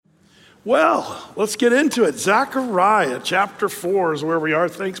Well, let's get into it. Zechariah chapter 4 is where we are.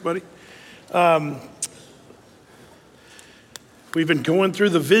 Thanks, buddy. We've been going through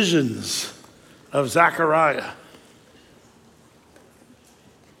the visions of Zechariah.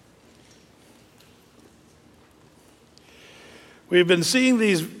 We've been seeing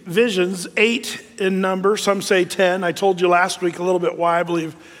these visions, 8 in number, some say 10. I told you last week a little bit why I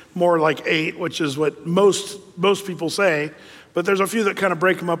believe more like 8, which is what most people say. But there's a few that kind of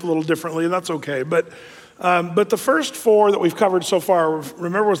break them up a little differently, and that's okay. But the first 4 that we've covered so far,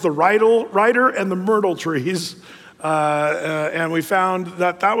 remember, was the rider and the myrtle trees. And we found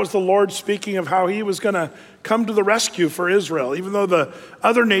that was the Lord speaking of how he was going to come to the rescue for Israel. Even though the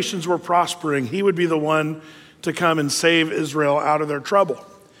other nations were prospering, he would be the one to come and save Israel out of their trouble.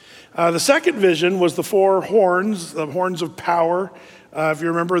 The second vision was the 4 horns, the horns of power. If you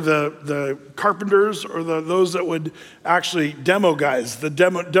remember the carpenters or those that would actually demo guys, the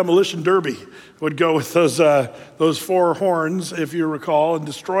demolition derby would go with those 4 horns, if you recall, and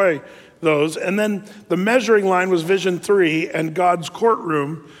destroy those. And then the measuring line was vision 3, and God's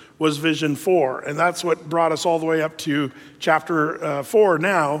courtroom was vision 4. And that's what brought us all the way up to chapter 4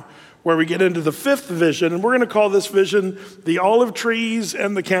 now, where we get into the 5th vision. And we're going to call this vision the olive trees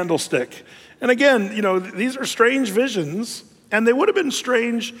and the candlestick. And again, these are strange visions. And they would have been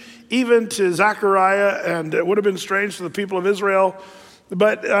strange even to Zechariah, and it would have been strange to the people of Israel.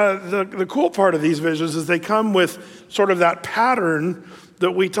 But the cool part of these visions is they come with sort of that pattern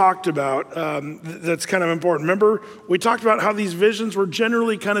that we talked about that's kind of important. Remember, we talked about how these visions were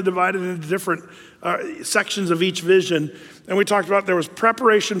generally kind of divided into different sections of each vision. And we talked about there was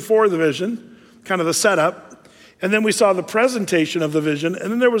preparation for the vision, kind of the setup. And then we saw the presentation of the vision.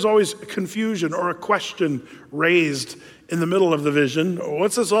 And then there was always confusion or a question raised in the middle of the vision.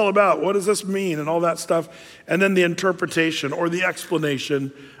 What's this all about? What does this mean? And all that stuff. And then the interpretation or the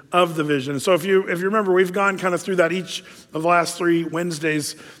explanation of the vision. So if you remember, we've gone kind of through that each of the last 3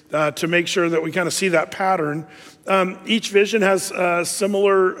 Wednesdays to make sure that we kind of see that pattern. Each vision has a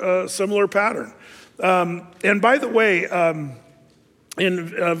similar pattern. And by the way,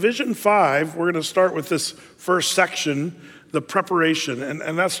 in vision 5, we're going to start with this first section, the preparation.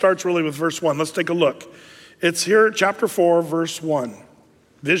 And that starts really with verse 1. Let's take a look. It's here at chapter 4, verse 1,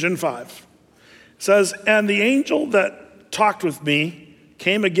 vision 5. It says, "And the angel that talked with me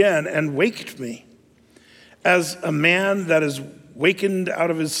came again and waked me as a man that is wakened out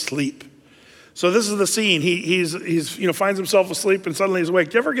of his sleep." So this is the scene. He's finds himself asleep and suddenly he's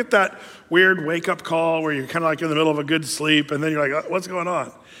awake. Do you ever get that weird wake-up call where you're kind of like in the middle of a good sleep and then you're like, what's going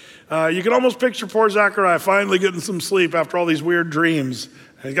on? You can almost picture poor Zechariah finally getting some sleep after all these weird dreams.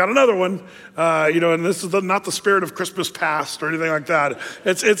 He's got another one, and this is not the spirit of Christmas past or anything like that.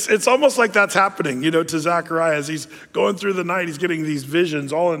 It's almost like that's happening, to Zechariah as he's going through the night. He's getting these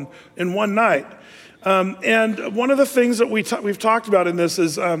visions all in one night. And one of the things that we've talked about in this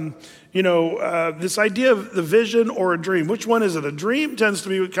is, this idea of the vision or a dream. Which one is it? A dream tends to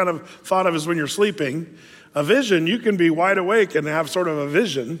be kind of thought of as when you're sleeping. A vision, you can be wide awake and have sort of a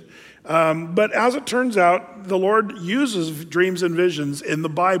vision. But as it turns out, the Lord uses dreams and visions in the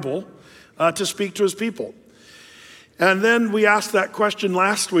Bible to speak to his people. And then we asked that question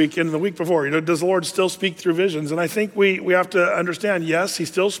last week and the week before, does the Lord still speak through visions? And I think we have to understand, yes, he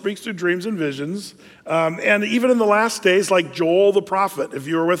still speaks through dreams and visions. And even in the last days, like Joel the prophet, if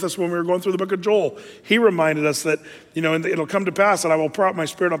you were with us when we were going through the book of Joel, he reminded us that, it'll come to pass that I will pour out my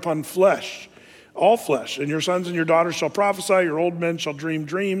spirit upon flesh. All flesh, and your sons and your daughters shall prophesy, your old men shall dream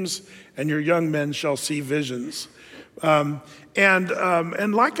dreams, and your young men shall see visions. And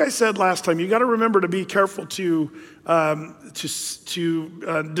like I said last time, you got to remember to be careful to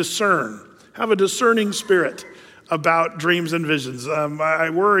discern, have a discerning spirit about dreams and visions. I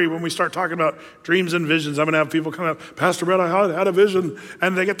worry when we start talking about dreams and visions, I'm going to have people come up, Pastor Brett, I had a vision,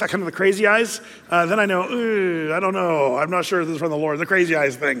 and they get that kind of the crazy eyes. Then I know, I don't know. I'm not sure if this is from the Lord, the crazy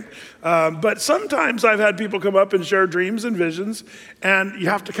eyes thing. But sometimes I've had people come up and share dreams and visions, and you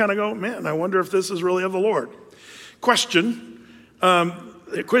have to kind of go, man, I wonder if this is really of the Lord. Question,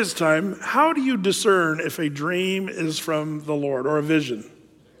 quiz time. How do you discern if a dream is from the Lord or a vision?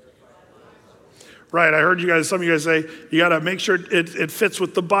 Right, I heard some of you guys say, you got to make sure it fits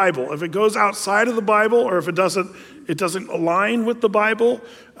with the Bible. If it goes outside of the Bible or if it doesn't align with the Bible,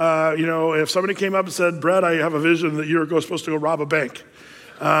 if somebody came up and said, Brett, I have a vision that you're supposed to go rob a bank.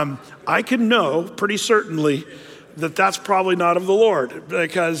 I can know pretty certainly that's probably not of the Lord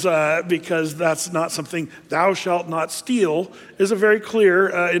because that's not something, thou shalt not steal is a very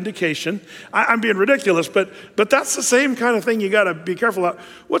clear indication. I'm being ridiculous, but that's the same kind of thing you got to be careful about.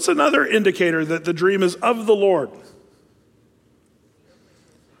 What's another indicator that the dream is of the Lord?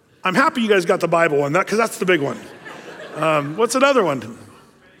 I'm happy you guys got the Bible one, because that's the big one. What's another one?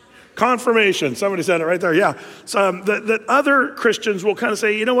 Confirmation. Somebody said it right there. Yeah. So that other Christians will kind of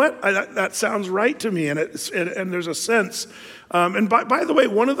say, you know what? That sounds right to me, and there's a sense. And by the way,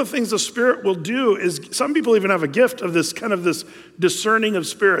 one of the things the Spirit will do is some people even have a gift of this kind of this discerning of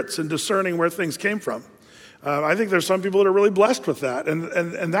spirits and discerning where things came from. I think there's some people that are really blessed with that,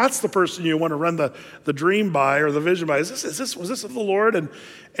 and that's the person you want to run the dream by or the vision by. Was this of the Lord?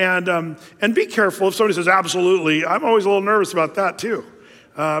 And be careful if somebody says absolutely. I'm always a little nervous about that too.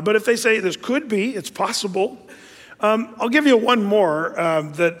 But if they say this could be, it's possible. I'll give you one more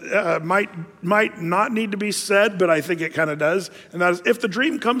that might not need to be said, but I think it kind of does, and that is if the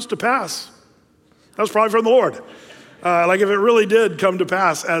dream comes to pass, that was probably from the Lord. Like if it really did come to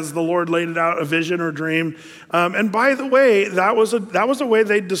pass as the Lord laid it out, a vision or dream. And by the way, that was a way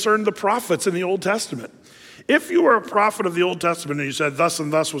they discerned the prophets in the Old Testament. If you were a prophet of the Old Testament and you said thus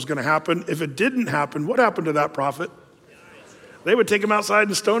and thus was going to happen, if it didn't happen, what happened to that prophet? They would take him outside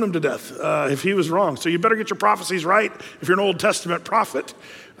and stone him to death if he was wrong. So you better get your prophecies right if you're an Old Testament prophet.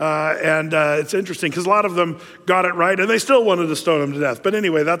 And it's interesting because a lot of them got it right and they still wanted to stone him to death. But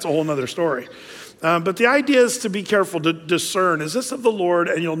anyway, that's a whole nother story. But the idea is to be careful to discern, is this of the Lord?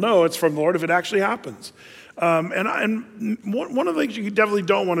 And you'll know it's from the Lord if it actually happens. And one of the things you definitely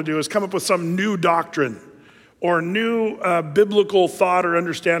don't want to do is come up with some new doctrine or new biblical thought or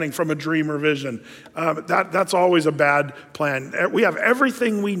understanding from a dream or vision. That's always a bad plan. We have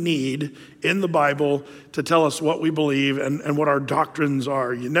everything we need in the Bible to tell us what we believe and what our doctrines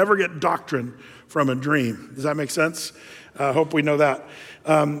are. You never get doctrine from a dream. Does that make sense? I hope we know that.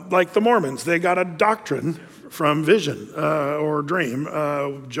 Like the Mormons, they got a doctrine from vision or dream.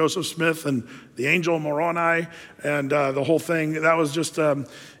 Joseph Smith and the angel Moroni and the whole thing. That was just,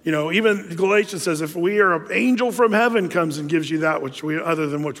 even Galatians says, if an angel from heaven comes and gives you that other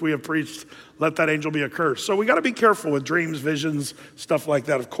than which we have preached, let that angel be accursed. So we got to be careful with dreams, visions, stuff like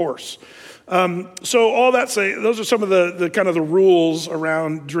that, of course. So all that those are some of the kind of the rules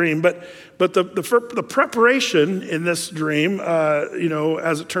around dream. But the preparation in this dream,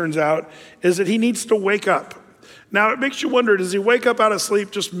 as it turns out, is that he needs to wake up. Now, it makes you wonder, does he wake up out of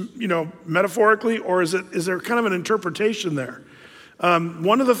sleep just, metaphorically, or is there kind of an interpretation there?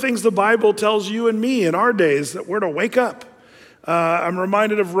 One of the things the Bible tells you and me in our days that we're to wake up. I'm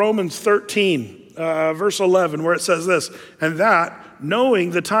reminded of Romans 13, verse 11, where it says this, and that,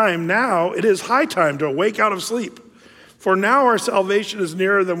 knowing the time now, it is high time to wake out of sleep. For now our salvation is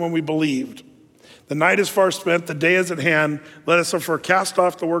nearer than when we believed. The night is far spent, the day is at hand. Let us therefore cast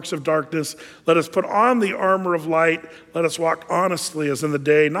off the works of darkness. Let us put on the armor of light. Let us walk honestly as in the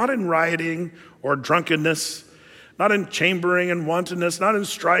day, not in rioting or drunkenness, not in chambering and wantonness, not in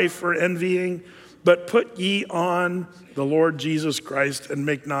strife or envying, but put ye on the Lord Jesus Christ and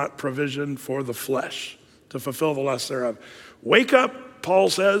make not provision for the flesh to fulfill the lusts thereof. Wake up, Paul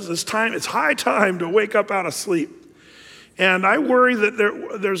says, it's high time to wake up out of sleep. And I worry that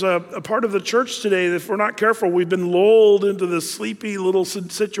there's a part of the church today that if we're not careful, we've been lulled into this sleepy little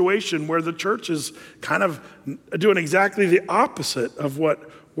situation where the church is kind of doing exactly the opposite of what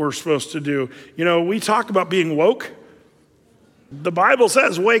we're supposed to do. We talk about being woke. The Bible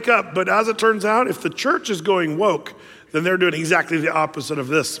says wake up, but as it turns out, if the church is going woke, then they're doing exactly the opposite of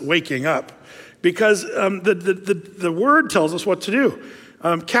this, waking up. Because the word tells us what to do.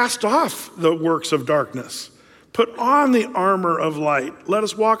 Cast off the works of darkness. Put on the armor of light. Let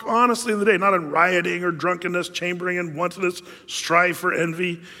us walk honestly in the day, not in rioting or drunkenness, chambering and wantonness, strife or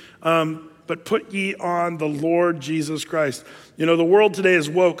envy, but put ye on the Lord Jesus Christ. The world today is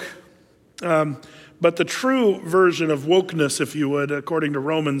woke, but the true version of wokeness, if you would, according to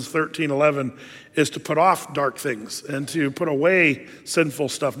Romans 13:11, is to put off dark things and to put away sinful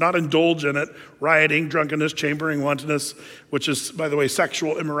stuff, not indulge in it, rioting, drunkenness, chambering, wantonness, which is, by the way,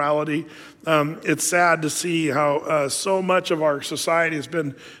 sexual immorality. It's sad to see how so much of our society has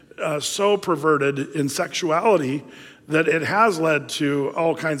been so perverted in sexuality that it has led to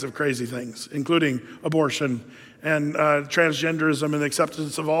all kinds of crazy things, including abortion and transgenderism and the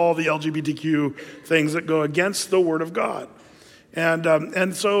acceptance of all the LGBTQ things that go against the Word of God.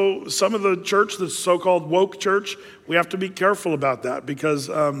 And so some of the church, the so-called woke church, we have to be careful about that because,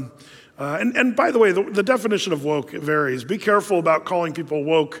 and by the way, the definition of woke varies. Be careful about calling people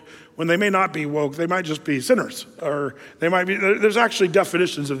woke when they may not be woke. They might just be sinners, or they might be, there's actually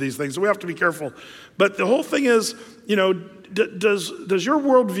definitions of these things, so we have to be careful. But the whole thing is, does your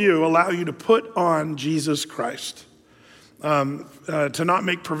worldview allow you to put on Jesus Christ? To not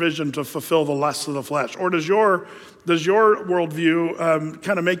make provision to fulfill the lusts of the flesh? Or does your worldview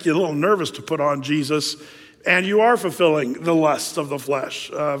kind of make you a little nervous to put on Jesus And you are fulfilling the lusts of the flesh,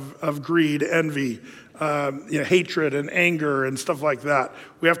 of greed, envy, hatred and anger and stuff like that.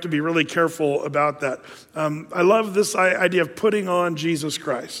 We have to be really careful about that. I love this idea of putting on Jesus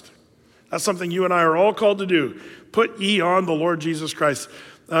Christ. That's something you and I are all called to do. Put ye on the Lord Jesus Christ.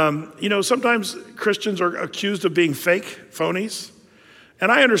 Sometimes Christians are accused of being fake, phonies.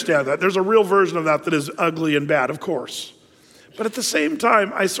 And I understand that. There's a real version of that is ugly and bad, of course. But at the same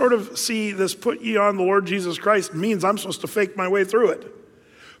time, I sort of see this put ye on the Lord Jesus Christ means I'm supposed to fake my way through it.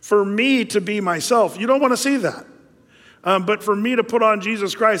 For me to be myself, you don't want to see that. But for me to put on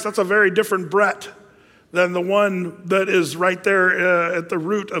Jesus Christ, that's a very different Brett than the one that is right there at the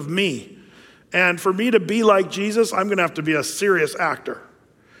root of me. And for me to be like Jesus, I'm going to have to be a serious actor.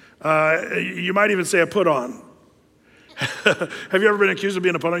 You might even say a put on. Have you ever been accused of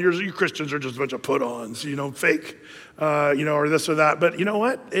being a put on? You Christians are just a bunch of put ons, fake, or this or that. But you know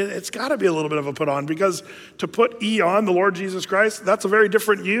what? It's got to be a little bit of a put on, because to put ye on the Lord Jesus Christ, that's a very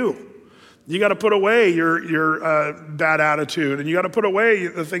different you. You got to put away your bad attitude, and you got to put away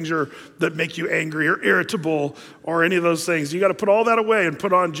the things that make you angry or irritable or any of those things. You got to put all that away and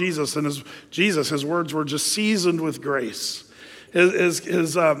put on Jesus. And his words were just seasoned with grace.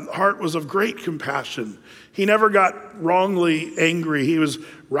 His heart was of great compassion. He never got wrongly angry. He was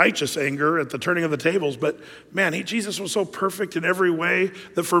righteous anger at the turning of the tables. But man, Jesus was so perfect in every way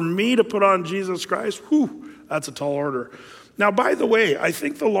that for me to put on Jesus Christ, that's a tall order. Now, by the way, I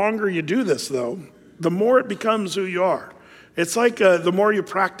think the longer you do this, though, the more it becomes who you are. It's like the more you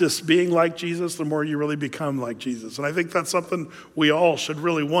practice being like Jesus, the more you really become like Jesus. And I think that's something we all should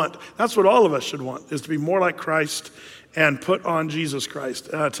really want. That's what all of us should want, is to be more like Christ and put on Jesus Christ,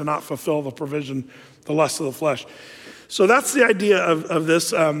 to not fulfill the provision, the lust of the flesh. So that's the idea of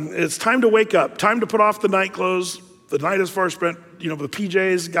this. It's time to wake up, time to put off the night clothes. The night is far spent. The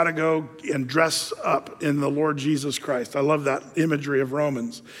PJs got to go and dress up in the Lord Jesus Christ. I love that imagery of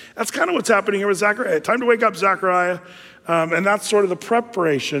Romans. That's kind of what's happening here with Zechariah. Time to wake up, Zechariah. And that's sort of the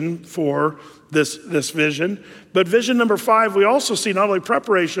preparation for this vision. But vision number 5, we also see not only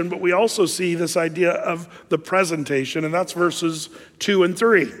preparation, but we also see this idea of the presentation, and that's verses 2 and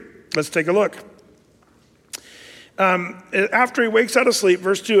 3. Let's take a look. After he wakes out of sleep,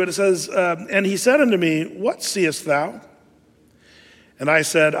 verse 2, it says, and he said unto me, what seest thou? And I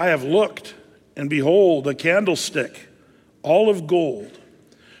said, I have looked, and behold, a candlestick, all of gold,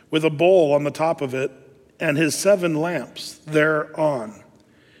 with a bowl on the top of it, and his 7 lamps thereon,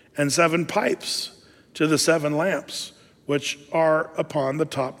 and 7 pipes to the 7 lamps, which are upon the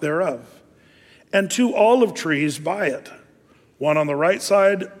top thereof, and 2 olive trees by it, one on the right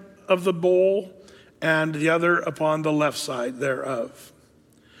side of the bowl, and the other upon the left side thereof.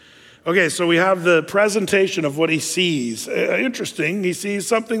 Okay, so we have the presentation of what he sees. Interesting, he sees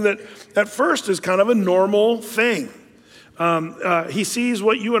something that at first is kind of a normal thing. He sees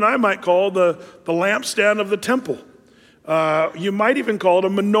what you and I might call the lampstand of the temple. You might even call it a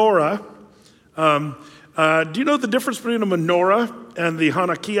menorah. Do you know the difference between a menorah and the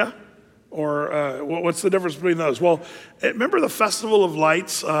Hanukkah? Or what's the difference between those? Well, remember the Festival of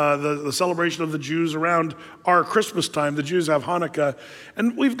Lights, the celebration of the Jews around our Christmas time. The Jews have Hanukkah,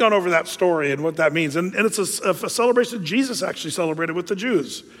 and we've gone over that story and what that means. And it's a celebration Jesus actually celebrated with the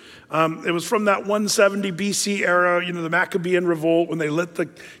Jews. It was from that 170 BC era, the Maccabean revolt, when they lit the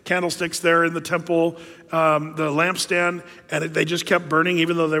candlesticks there in the temple, the lampstand, and they just kept burning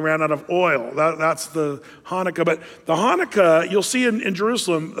even though they ran out of oil. That's the Hanukkah. But the Hanukkah, you'll see in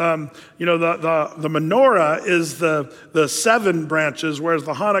Jerusalem, the menorah is the 7 branches, whereas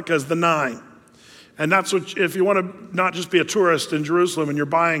the Hanukkah is the 9. And that's what, if you want to not just be a tourist in Jerusalem and you're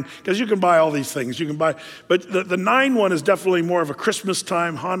buying, because you can buy all these things, but the 9 one is definitely more of a Christmas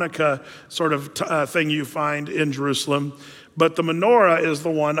time, Hanukkah sort of thing you find in Jerusalem. But the menorah is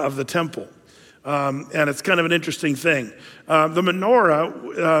the one of the temple. And it's kind of an interesting thing. The menorah,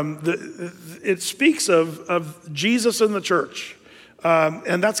 it speaks of Jesus in the church.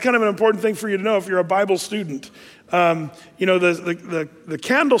 And that's kind of an important thing for you to know if you're a Bible student. The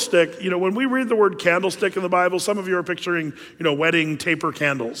candlestick, when we read the word candlestick in the Bible, some of you are picturing, wedding taper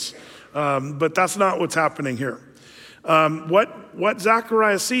candles. But that's not what's happening here. What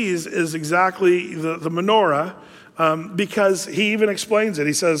Zechariah sees is exactly the menorah, because he even explains it.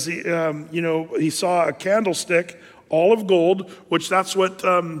 He says, he saw a candlestick, all of gold, which that's what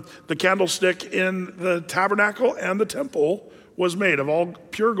the candlestick in the tabernacle and the temple was made of, all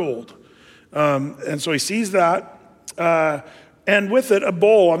pure gold. And so he sees that. And with it, a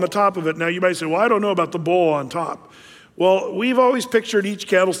bowl on the top of it. Now you might say, well, I don't know about the bowl on top. Well, we've always pictured each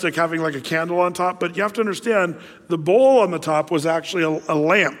candlestick having like a candle on top, but you have to understand the bowl on the top was actually a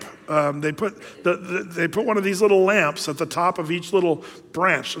lamp. They put one of these little lamps at the top of each little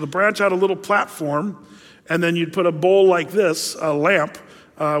branch. So the branch had a little platform, and then you'd put a bowl like this, a lamp,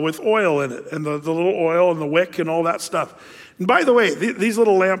 with oil in it, and the little oil and the wick and all that stuff. And by the way, these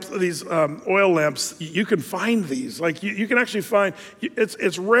little lamps, these oil lamps, you can find these. Like you can actually find,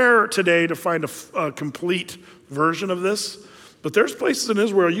 it's rare today to find a complete version of this, but there's places in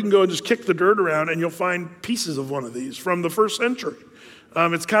Israel you can go and just kick the dirt around and you'll find pieces of one of these from the first century.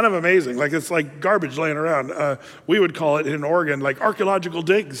 It's kind of amazing. Like it's like garbage laying around. We would call it in Oregon like archaeological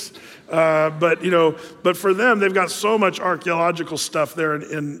digs. But for them, they've got so much archaeological stuff there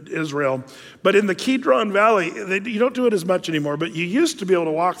in Israel. But in the Kidron Valley, you don't do it as much anymore, but you used to be able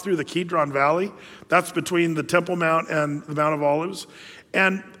to walk through the Kidron Valley. That's between the Temple Mount and the Mount of Olives.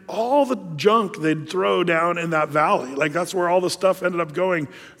 And all the junk they'd throw down in that valley, like that's where all the stuff ended up going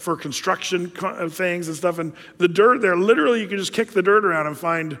for construction things and stuff. And the dirt there, literally you could just kick the dirt around and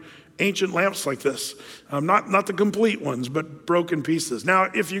find ancient lamps like this. Not the complete ones, but broken pieces. Now,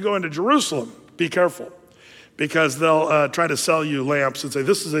 if you go into Jerusalem, be careful, because they'll try to sell you lamps and say,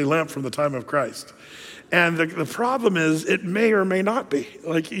 this is a lamp from the time of Christ. And the problem is it may or may not be.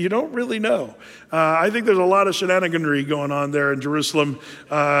 Like, you don't really know. I think there's a lot of shenaniganry going on there in Jerusalem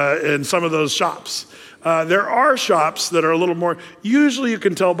in some of those shops. There are shops that are a little more, usually you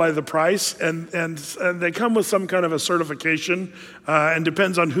can tell by the price, and they come with some kind of a certification, and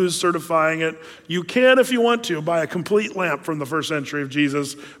depends on who's certifying it. You can, if you want to, buy a complete lamp from the first century of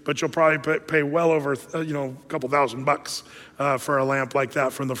Jesus, but you'll probably pay well over a couple $1,000 for a lamp like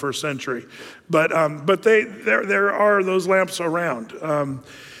that from the first century. But there are those lamps around.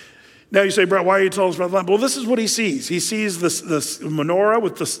 Now you say, Brett, why are you telling us about the lamp? Well, this is what he sees. He sees this menorah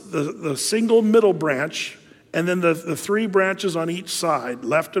with the single middle branch, and then the three branches on each side,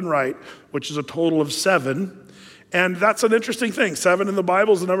 left and right, which is a total of 7. And that's an interesting thing. 7 in the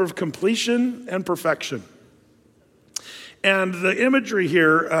Bible is the number of completion and perfection. And the imagery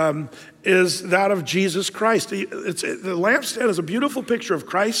here is that of Jesus Christ. The lampstand is a beautiful picture of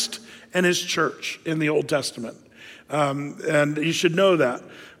Christ and his church in the Old Testament. And you should know that.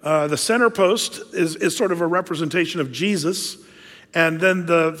 The center post is sort of a representation of Jesus, and then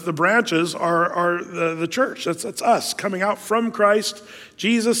the branches are the church. That's us coming out from Christ.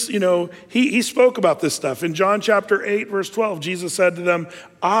 Jesus, he spoke about this stuff. In John chapter 8, verse 12, Jesus said to them,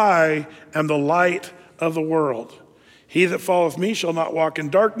 I am the light of the world. He that followeth me shall not walk in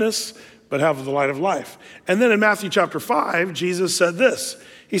darkness, but have the light of life. And then in Matthew chapter 5, Jesus said this.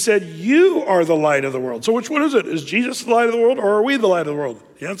 He said, you are the light of the world. So which one is it? Is Jesus the light of the world, or are we the light of the world?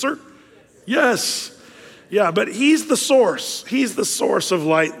 The answer? Yes. Yeah, but he's the source. He's the source of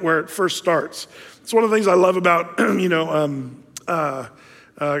light where it first starts. It's one of the things I love about, the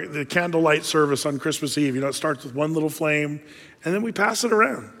candlelight service on Christmas Eve. It starts with one little flame, and then we pass it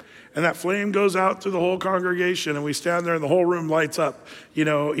around. And that flame goes out through the whole congregation, and we stand there and the whole room lights up,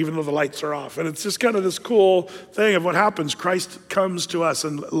 even though the lights are off. And it's just kind of this cool thing of what happens. Christ comes to us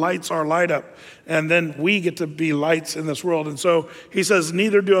and lights our light up, and then we get to be lights in this world. And so he says,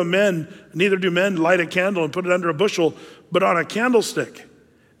 neither do men light a candle and put it under a bushel, but on a candlestick.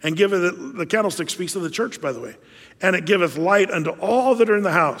 And give it, the candlestick speaks of the church, by the way. And it giveth light unto all that are in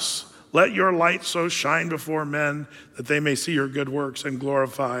the house. Let your light so shine before men that they may see your good works and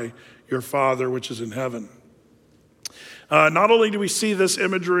glorify your Father which is in heaven. Not only do we see this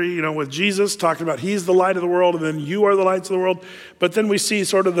imagery, with Jesus talking about he's the light of the world and then you are the lights of the world, but then we see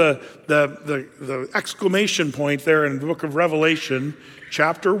sort of the exclamation point there in the book of Revelation,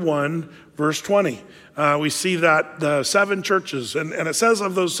 chapter 1, verse 20. We see that the 7 churches, and it says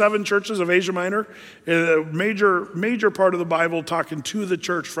of those 7 churches of Asia Minor, a major part of the Bible talking to the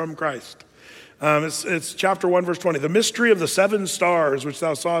church from Christ. It's chapter 1, verse 20. The mystery of the 7 stars, which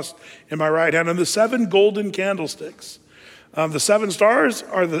thou sawest in my right hand, and the 7 golden candlesticks. The 7 stars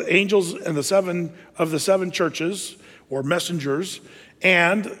are the angels and the 7 of the 7 churches, or messengers,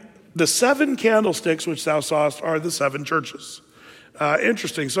 and the 7 candlesticks, which thou sawest, are the 7 churches.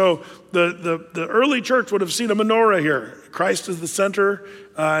 Interesting. So the early church would have seen a menorah here. Christ is the center,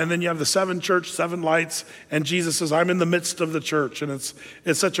 and then you have the 7 church, 7 lights, and Jesus says, I'm in the midst of the church. And it's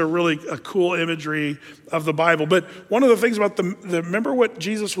such a cool imagery of the Bible. But one of the things about remember what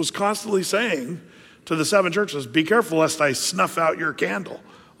Jesus was constantly saying to the 7 churches, be careful lest I snuff out your candle.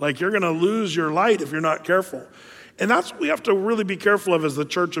 Like you're going to lose your light if you're not careful. And that's what we have to really be careful of as the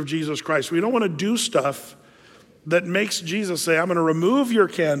church of Jesus Christ. We don't want to do stuff that makes Jesus say, I'm going to remove your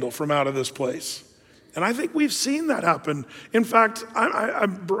candle from out of this place. And I think we've seen that happen. In fact,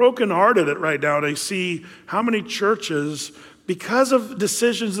 I'm brokenhearted right now to see how many churches because of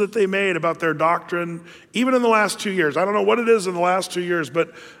decisions that they made about their doctrine, even in the last 2 years. I don't know what it is in the last 2 years,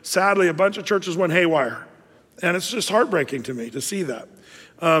 but sadly, a bunch of churches went haywire. And it's just heartbreaking to me to see that.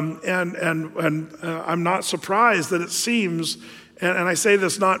 I'm not surprised that it seems, and I say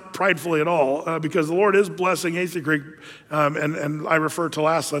this not pridefully at all, because the Lord is blessing Athey Creek, and I referred to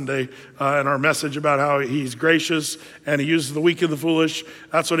last Sunday in our message about how he's gracious and he uses the weak and the foolish.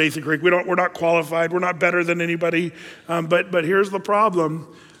 That's what Athey Creek, we're not qualified, we're not better than anybody, but here's the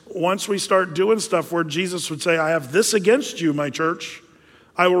problem. Once we start doing stuff where Jesus would say, I have this against you, my church,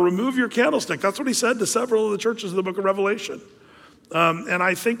 I will remove your candlestick. That's what he said to several of the churches in the book of Revelation. And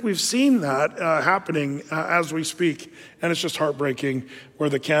I think we've seen that happening as we speak. And it's just heartbreaking where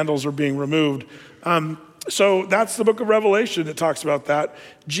the candles are being removed. So that's the book of Revelation. It talks about that.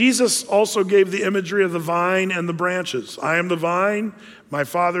 Jesus also gave the imagery of the vine and the branches. I am the vine, my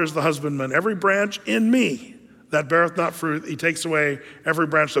Father is the husbandman. Every branch in me that beareth not fruit, he takes away. Every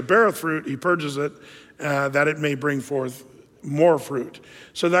branch that beareth fruit, he purges it, that it may bring forth more fruit.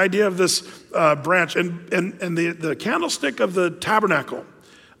 So the idea of this branch and the candlestick of the tabernacle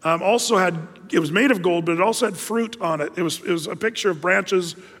also it was made of gold, but it also had fruit on it. It was a picture of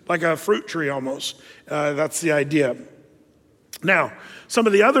branches like a fruit tree almost. That's the idea. Now, some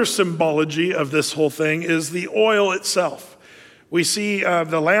of the other symbology of this whole thing is the oil itself. We see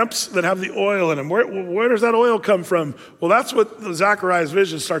the lamps that have the oil in them. Where does that oil come from? Well, that's what Zechariah's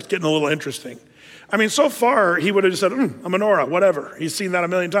vision starts getting a little interesting. I mean, so far, he would have just said, a menorah, whatever. He's seen that a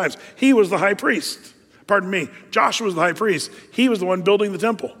million times. He was the high priest. Pardon me. Joshua was the high priest. He was the one building the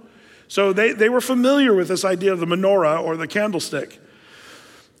temple. So they were familiar with this idea of the menorah or the candlestick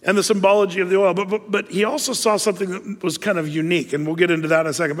and the symbology of the oil. But he also saw something that was kind of unique, and we'll get into that in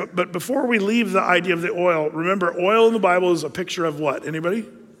a second. But before we leave the idea of the oil, remember, oil in the Bible is a picture of what? Anybody?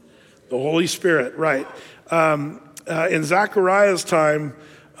 The Holy Spirit, right. In Zechariah's time,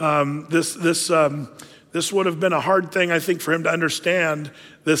 this would have been a hard thing, I think, for him to understand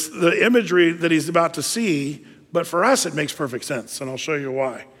the imagery that he's about to see, but for us it makes perfect sense, and I'll show you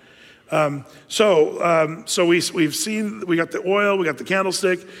why. So we've seen, we got the oil, we got the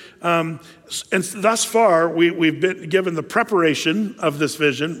candlestick, and thus far we've been given the preparation of this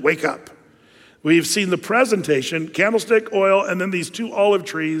vision, wake up. We've seen the presentation, candlestick, oil, and then these two olive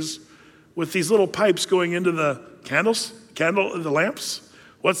trees with these little pipes going into the the lamps.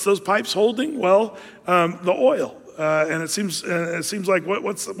 What's those pipes holding? Well, the oil. And it seems like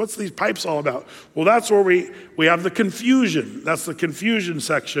what's these pipes all about? Well, that's where we have the confusion. That's the confusion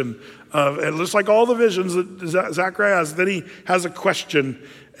section of, and just like all the visions that Zechariah has, then he has a question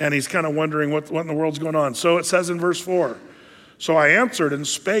and he's kind of wondering what in the world's going on. So it says in verse 4, so I answered and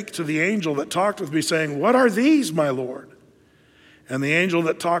spake to the angel that talked with me, saying, what are these, my Lord? And the angel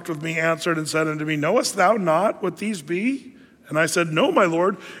that talked with me answered and said unto me, knowest thou not what these be? And I said, no, my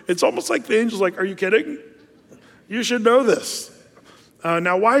Lord. It's almost like the angel's like, are you kidding? You should know this.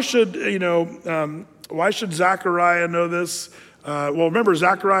 Now, why should Zechariah know this? Well, remember,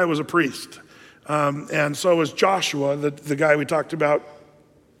 Zechariah was a priest. And so was Joshua, the guy we talked about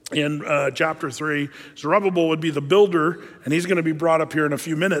in chapter 3. Zerubbabel would be the builder, and he's going to be brought up here in a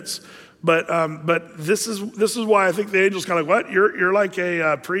few minutes. But this is why I think the angel's kind of like, what? You're like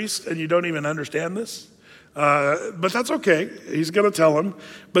a priest, and you don't even understand this? But that's okay. He's going to tell him.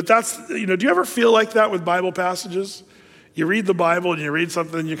 But that's, do you ever feel like that with Bible passages? You read the Bible and you read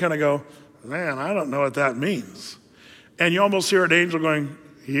something and you kind of go, man, I don't know what that means. And you almost hear an angel going,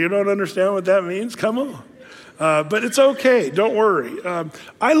 you don't understand what that means? Come on. But it's okay. Don't worry.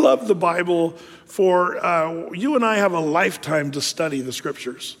 I love the Bible for, you and I have a lifetime to study the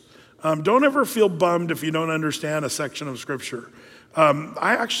scriptures. Don't ever feel bummed if you don't understand a section of scripture.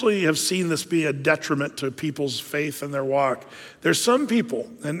 I actually have seen this be a detriment to people's faith and their walk. There's some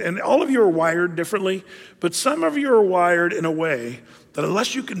people, and all of you are wired differently, but some of you are wired in a way that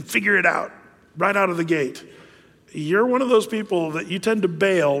unless you can figure it out right out of the gate, you're one of those people that you tend to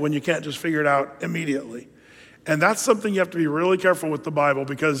bail when you can't just figure it out immediately. And that's something you have to be really careful with the Bible,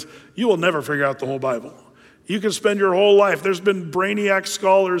 because you will never figure out the whole Bible. You can spend your whole life. There's been brainiac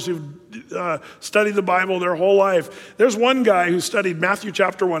scholars who've studied the Bible their whole life. There's one guy who studied Matthew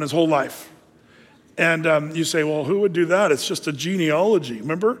chapter 1 his whole life. And you say, well, who would do that? It's just a genealogy.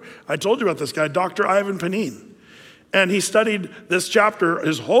 Remember? I told you about this guy, Dr. Ivan Panin. And he studied this chapter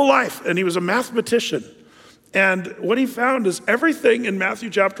his whole life, and he was a mathematician. And what he found is everything in Matthew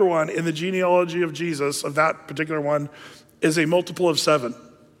chapter 1 in the genealogy of Jesus, of that particular one, is a multiple of 7.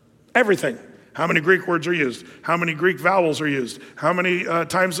 Everything. How many Greek words are used? How many Greek vowels are used? How many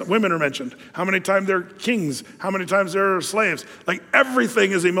times women are mentioned? How many times they're kings? How many times they're slaves? Like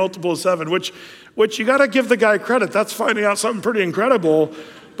everything is a multiple of 7, which you got to give the guy credit. That's finding out something pretty incredible.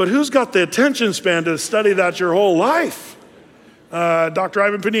 But who's got the attention span to study that your whole life? Dr.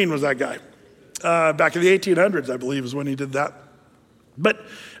 Ivan Panin was that guy. Back in the 1800s, I believe, is when he did that. But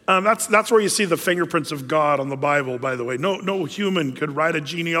that's where you see the fingerprints of God on the Bible, by the way. No human could write a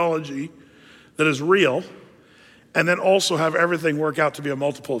genealogy that is real and then also have everything work out to be a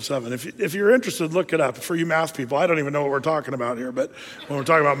multiple of 7. If you're interested, look it up. For you math people, I don't even know what we're talking about here, but when we're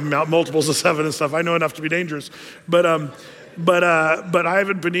talking about multiples of 7 and stuff, I know enough to be dangerous. But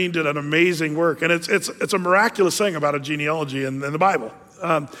Ivan Panin did an amazing work, and it's a miraculous thing about a genealogy in the Bible.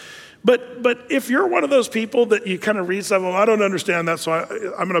 But if you're one of those people that you kind of read something, well, I don't understand that, so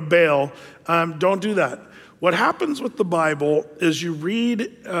I'm going to bail. Don't do that. What happens with the Bible is you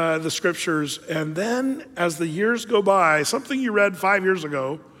read the scriptures, and then as the years go by, something you read 5 years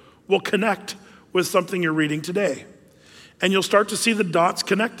ago will connect with something you're reading today. And you'll start to see the dots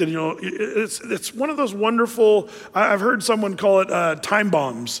connected. You know, it's one of those wonderful, I've heard someone call it time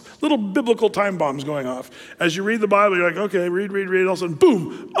bombs, little biblical time bombs going off. As you read the Bible, you're like, okay, read, all of a sudden,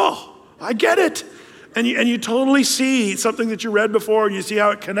 boom, oh, I get it. And you totally see something that you read before, and you see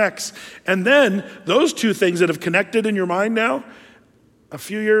how it connects. And then those two things that have connected in your mind now, a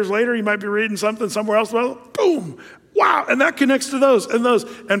few years later, you might be reading something somewhere else, boom, wow, and that connects to those and those.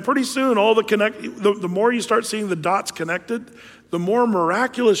 And pretty soon, the more you start seeing the dots connected, the more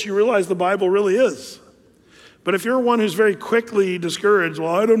miraculous you realize the Bible really is. But if you're one who's very quickly discouraged,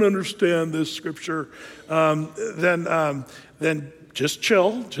 well, I don't understand this scripture, then just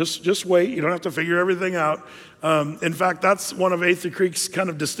chill, just wait. You don't have to figure everything out. In fact, that's one of Eighth Creek's kind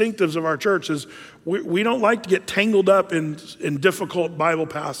of distinctives of our church is we don't like to get tangled up in difficult Bible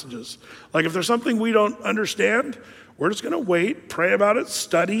passages. Like if there's something we don't understand, we're just going to wait, pray about it,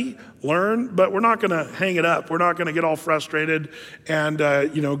 study, learn, but we're not going to hang it up. We're not going to get all frustrated and,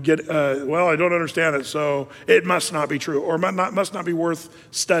 well, I don't understand it, so it must not be true or must not be worth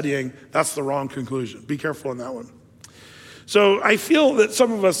studying. That's the wrong conclusion. Be careful in that one. So I feel that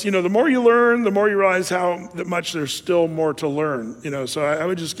some of us, the more you learn, the more you realize how much there's still more to learn. So I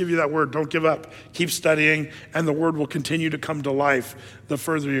would just give you that word. Don't give up. Keep studying, and the word will continue to come to life the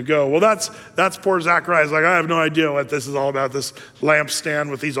further you go. Well, that's poor Zacharias. Like, I have no idea what this is all about, this lampstand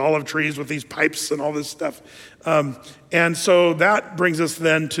with these olive trees, with these pipes and all this stuff. And so that brings us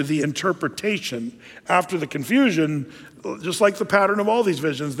then to the interpretation. After the confusion, just like the pattern of all these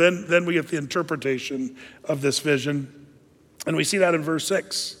visions, then we get the interpretation of this vision. And we see that in verse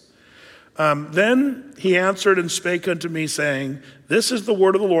 6. Then he answered and spake unto me, saying, This is the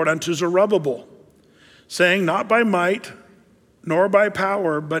word of the Lord unto Zerubbabel, saying, Not by might, nor by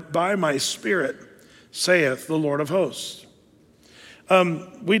power, but by my spirit, saith the Lord of hosts.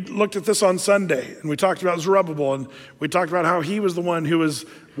 We looked at this on Sunday, and we talked about Zerubbabel, and we talked about how he was the one who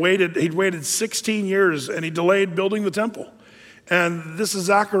he'd waited 16 years, and he delayed building the temple. And this is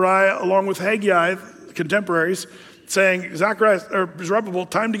Zechariah, along with Haggai, contemporaries, saying, Zerubbabel,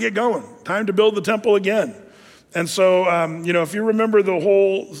 time to get going, time to build the temple again. And so, if you remember the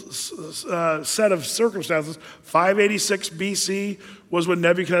whole set of circumstances, 586 BC was when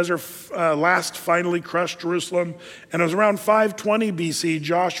Nebuchadnezzar last finally crushed Jerusalem. And it was around 520 BC,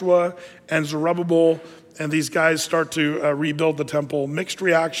 Joshua and Zerubbabel and these guys start to rebuild the temple. Mixed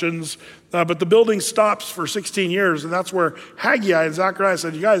reactions, but the building stops for 16 years. And that's where Haggai and Zechariah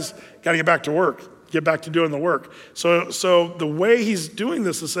said, you guys got to get back to work. Get back to doing the work. So the way he's doing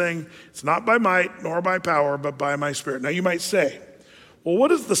this is saying, it's not by might nor by power, but by my spirit. Now you might say, well, what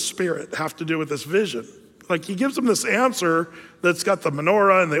does the spirit have to do with this vision? Like he gives them this answer that's got the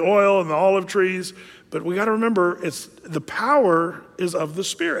menorah and the oil and the olive trees, but we got to remember the power is of the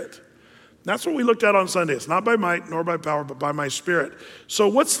spirit. That's what we looked at on Sunday. It's not by might nor by power, but by my spirit. So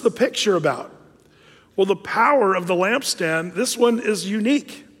what's the picture about? Well, the power of the lampstand, this one is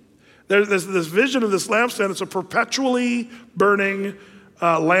unique. There's this vision of this lampstand. It's a perpetually burning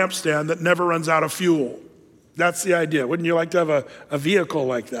lampstand that never runs out of fuel. That's the idea. Wouldn't you like to have a vehicle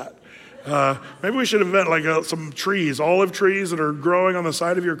like that? Maybe we should invent like some trees, olive trees that are growing on the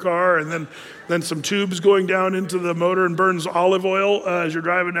side of your car, and then some tubes going down into the motor and burns olive oil as you're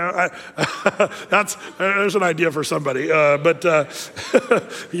driving down. There's an idea for somebody. But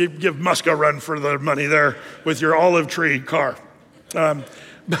you give Musk a run for the money there with your olive tree car.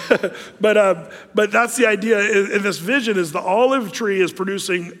 But that's the idea in this vision is the olive tree is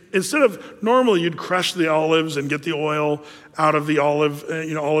producing, instead of normally you'd crush the olives and get the oil out of the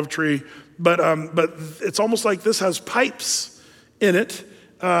olive tree. But it's almost like this has pipes in it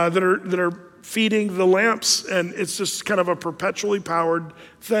that are feeding the lamps, and it's just kind of a perpetually powered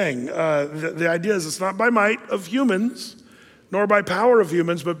thing. The idea is it's not by might of humans, nor by power of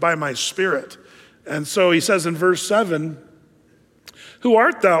humans, but by my Spirit. And so he says in verse 7, who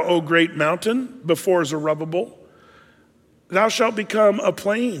art thou, O great mountain, before Zerubbabel? Thou shalt become a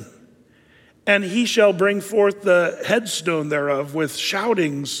plain, and he shall bring forth the headstone thereof with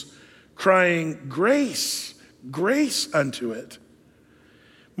shoutings, crying, grace, grace unto it.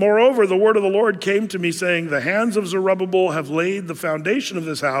 Moreover, the word of the Lord came to me, saying, the hands of Zerubbabel have laid the foundation of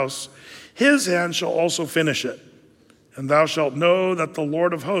this house. His hand shall also finish it. And thou shalt know that the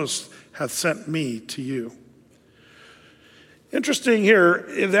Lord of hosts hath sent me to you. Interesting here,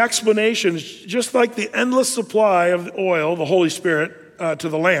 in the explanation, just like the endless supply of oil, the Holy Spirit, to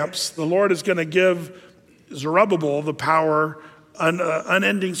the lamps, the Lord is going to give Zerubbabel the power,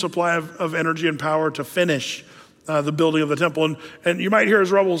 unending supply of energy and power to finish the building of the temple. And you might hear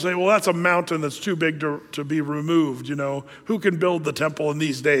Zerubbabel say, well, that's a mountain that's too big to be removed. You know, who can build the temple in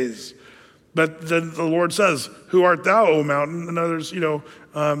these days? But then the Lord says, who art thou, O mountain? And others,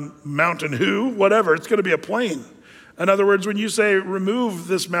 mountain who? Whatever, it's going to be a plain. In other words, when you say remove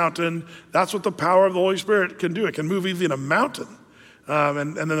this mountain, that's what the power of the Holy Spirit can do. It can move even a mountain.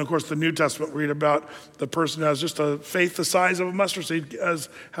 And then, of course, the New Testament, we read about the person who has just a faith the size of a mustard seed, has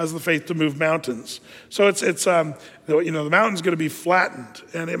the faith to move mountains. So the mountain's going to be flattened.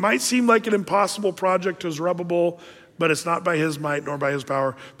 And it might seem like an impossible project to Zerubbabel, but it's not by his might nor by his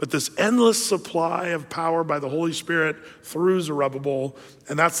power, but this endless supply of power by the Holy Spirit through Zerubbabel.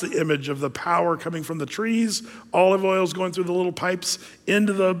 And that's the image of the power coming from the trees, olive oils going through the little pipes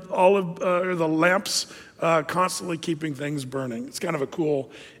into the the lamps, constantly keeping things burning. It's kind of a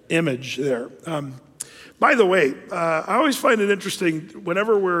cool image there. By the way, I always find it interesting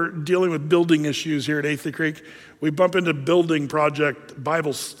whenever we're dealing with building issues here at Athey Creek, we bump into building project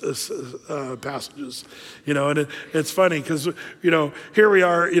Bible passages, and it's funny because, here we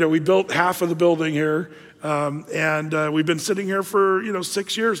are, we built half of the building here, and we've been sitting here for,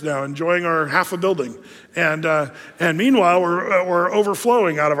 6 years now, enjoying our half a building. And meanwhile, we're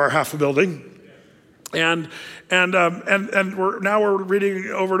overflowing out of our half a building. And we're reading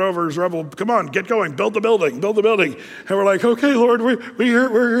over and over Zerubbabel, come on, get going, build the building. And we're like, okay, Lord, we're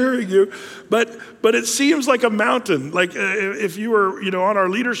hearing you. But it seems like a mountain. Like if you were, on our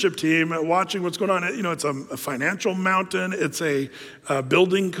leadership team watching what's going on, it's a financial mountain. It's a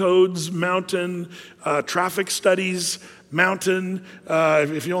building codes mountain, traffic studies mountain.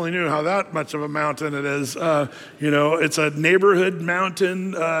 If you only knew how that much of a mountain it is, it's a neighborhood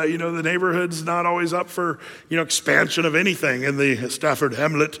mountain. The neighborhood's not always up for, expansion of anything in the Stafford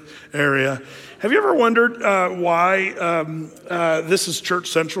Hamlet area. Have you ever wondered why this is church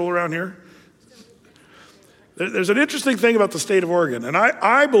central around here? There's an interesting thing about the state of Oregon, and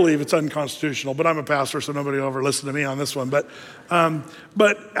I believe it's unconstitutional, but I'm a pastor, so nobody will ever listen to me on this one. But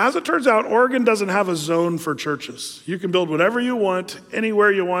as it turns out, Oregon doesn't have a zone for churches. You can build whatever you want,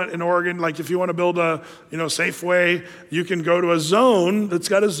 anywhere you want in Oregon. Like if you want to build a, Safeway, you can go to a zone that's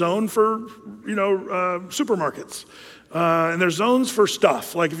got a zone for, supermarkets. And there's zones for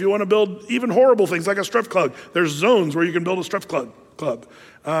stuff. Like if you want to build even horrible things like a strip club, there's zones where you can build a strip club.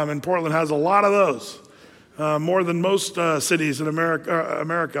 And Portland has a lot of those. More than most cities in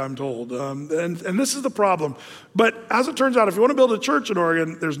America, I'm told. And this is the problem. But as it turns out, if you want to build a church in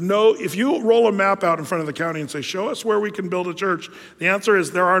Oregon, if you roll a map out in front of the county and say, show us where we can build a church, the answer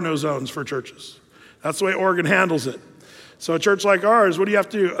is there are no zones for churches. That's the way Oregon handles it. So a church like ours, what do you have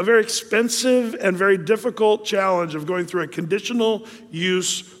to do? A very expensive and very difficult challenge of going through a conditional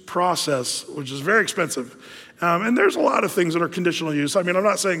use process, which is very expensive. And there's a lot of things that are conditional use. I mean, I'm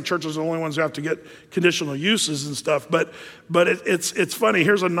not saying churches are the only ones who have to get conditional uses and stuff, but it's funny.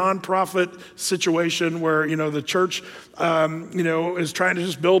 Here's a nonprofit situation where, the church, is trying to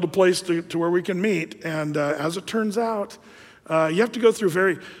just build a place to where we can meet. And as it turns out, you have to go through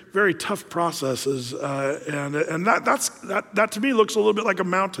very, very tough processes. And that to me looks a little bit like a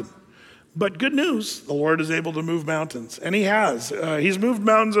mountain. But good news, the Lord is able to move mountains, and he has. He's moved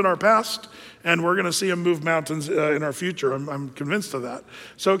mountains in our past, and we're going to see him move mountains in our future. I'm convinced of that.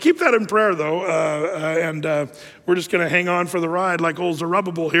 So keep that in prayer, though, and we're just going to hang on for the ride like old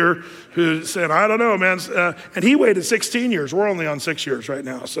Zerubbabel here, who said, I don't know, man. And he waited 16 years. We're only on 6 years right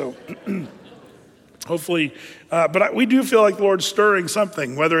now, so hopefully. But we do feel like the Lord's stirring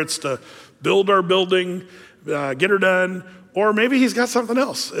something, whether it's to build our building, get her done, or maybe he's got something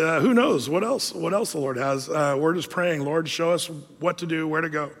else. Who knows what else the Lord has. We're just praying, Lord, show us what to do, where to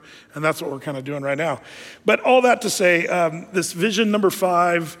go. And that's what we're kind of doing right now. But all that to say, this vision number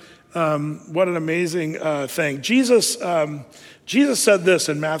 5, what an amazing thing. Jesus said this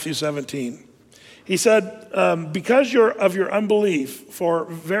in Matthew 17. He said, because of your unbelief, for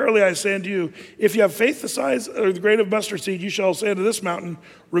verily I say unto you, if you have faith the size of the grain of mustard seed, you shall say unto this mountain,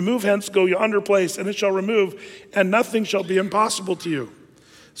 remove hence, go yonder place, and it shall remove, and nothing shall be impossible to you.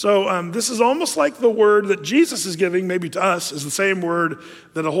 So this is almost like the word that Jesus is giving, maybe to us, is the same word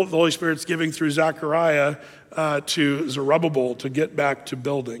that the Holy Spirit's giving through Zechariah to Zerubbabel to get back to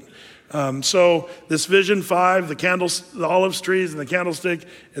building. So this vision 5, the olive trees and the candlestick,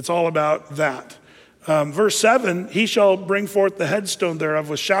 it's all about that. Verse 7, he shall bring forth the headstone thereof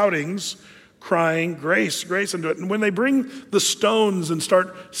with shoutings, crying, grace, grace unto it. And when they bring the stones and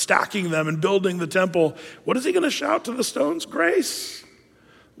start stacking them and building the temple, what is he going to shout to the stones? Grace.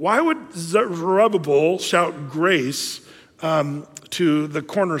 Why would Zerubbabel shout grace to the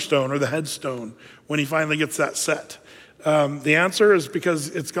cornerstone or the headstone when he finally gets that set? The answer is because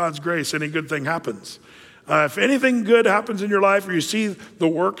it's God's grace. Any good thing happens. If anything good happens in your life or you see the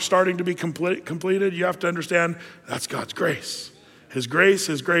work starting to be completed, you have to understand that's God's grace. His grace,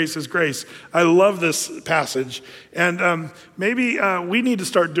 His grace, His grace. I love this passage. And maybe we need to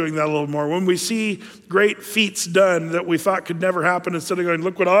start doing that a little more. When we see great feats done that we thought could never happen, instead of going,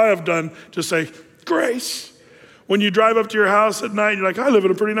 look what I have done, just say, grace. When you drive up to your house at night, you're like, I live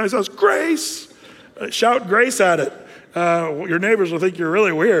in a pretty nice house. Grace. Shout grace at it. Your neighbors will think you're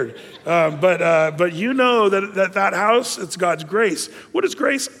really weird. But you know that house, it's God's grace. What is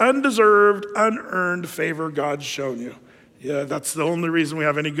grace? Undeserved, unearned favor God's shown you. Yeah, that's the only reason we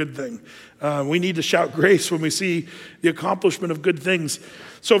have any good thing. We need to shout grace when we see the accomplishment of good things.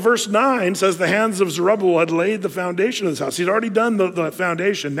 So verse 9 says the hands of Zerubbabel had laid the foundation of this house. He'd already done the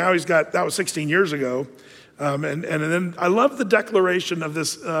foundation. Now that was 16 years ago. And then I love the declaration of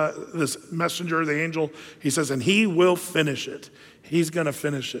this messenger, the angel. He says, and he will finish it. He's going to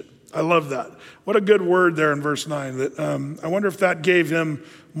finish it. I love that. What a good word there in verse 9. That I wonder if that gave him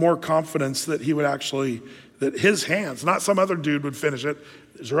more confidence that he would actually, that his hands, not some other dude would finish it.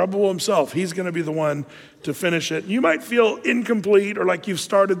 Zerubbabel himself, he's going to be the one to finish it. You might feel incomplete or like you've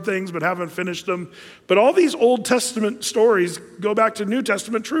started things but haven't finished them. But all these Old Testament stories go back to New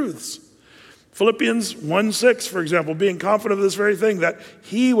Testament truths. Philippians 1:6, for example, being confident of this very thing, that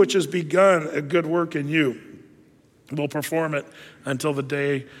he which has begun a good work in you will perform it until the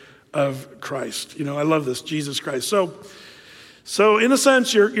day of Christ. You know, I love this, Jesus Christ. So in a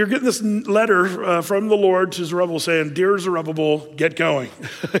sense, you're getting this letter from the Lord to Zerubbabel saying, dear Zerubbabel, get going.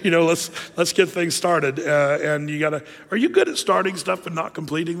 Let's get things started. And are you good at starting stuff but not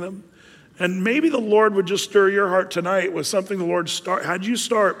completing them? And maybe the Lord would just stir your heart tonight with something the Lord had you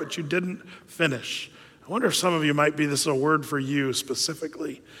start, but you didn't finish. I wonder if some of you might be, this is a word for you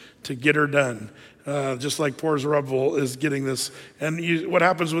specifically to get her done. Just like poor Zerubbabel is getting this. And what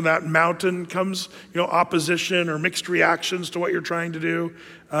happens when that mountain comes, opposition or mixed reactions to what you're trying to do?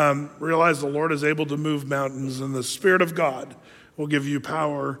 Realize the Lord is able to move mountains, and the Spirit of God will give you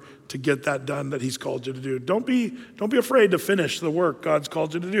power to get that done that he's called you to do. Don't be afraid to finish the work God's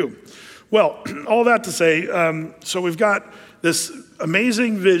called you to do. Well, all that to say, so we've got this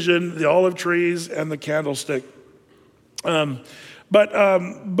amazing vision, the olive trees and the candlestick.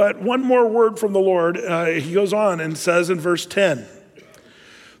 But one more word from the Lord. He goes on and says in verse 10,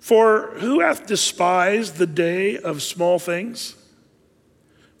 for who hath despised the day of small things?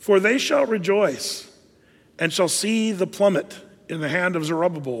 For they shall rejoice and shall see the plummet in the hand of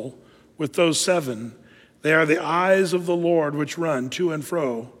Zerubbabel with those 7. They are the eyes of the Lord which run to and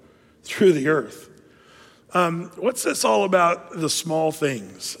fro through the earth. What's this all about, the small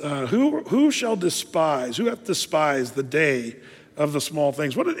things? Who shall despise? Who hath despised the day of the small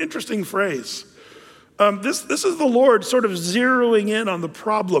things? What an interesting phrase. This is the Lord sort of zeroing in on the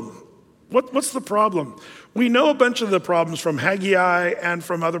problem. What's the problem? We know a bunch of the problems from Haggai and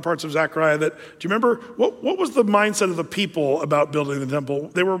from other parts of Zechariah. Do you remember, what was the mindset of the people about building the temple?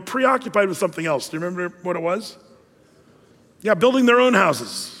 They were preoccupied with something else. Do you remember what it was? Yeah, building their own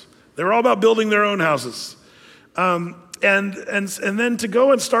houses. They were all about building their own houses. And then to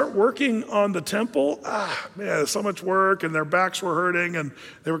go and start working on the temple, man, so much work, and their backs were hurting, and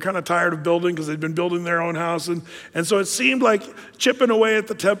they were kind of tired of building because they'd been building their own house. And so it seemed like chipping away at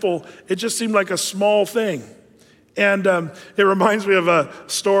the temple, it just seemed like a small thing. And it reminds me of a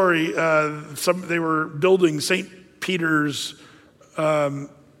story. They were building St. Peter's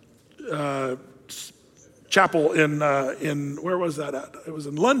chapel in where was that at? It was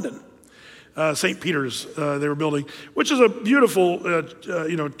in London. St. Peter's they were building, which is a beautiful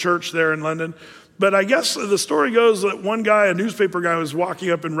church there in London. But I guess the story goes that one guy, a newspaper guy, was walking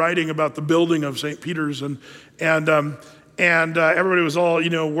up and writing about the building of St. Peter's, and everybody was all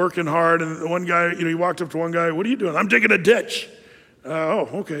working hard. And one guy, he walked up to one guy, "What are you doing?" "I'm digging a ditch." Oh,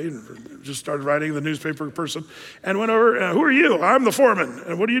 okay. Just started writing, the newspaper person, and went over, who are you? I'm the foreman.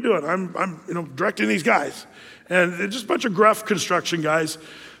 And what are you doing? I'm directing these guys. And they're just a bunch of gruff construction guys.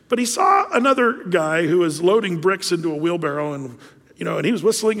 But he saw another guy who was loading bricks into a wheelbarrow, and he was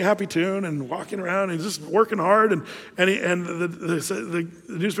whistling a happy tune and walking around and just working hard. And the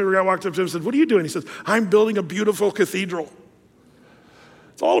newspaper guy walked up to him and said, "What are you doing?" He says, "I'm building a beautiful cathedral."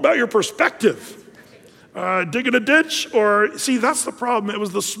 It's all about your perspective. Digging a ditch, or see, that's the problem. It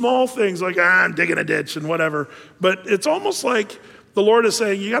was the small things like, I'm digging a ditch and whatever. But it's almost like the Lord is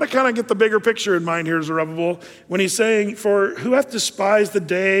saying, you got to kind of get the bigger picture in mind here, Zerubbabel, when he's saying, for who hath despised the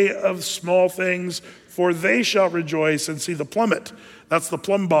day of small things, for they shall rejoice and see the plummet. That's the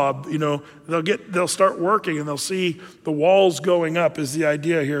plumb bob, they'll start working and they'll see the walls going up is the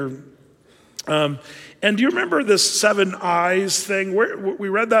idea here. And do you remember this 7 eyes thing? We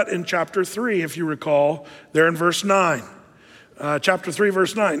read that in chapter 3, if you recall, there in verse 9. Chapter 3,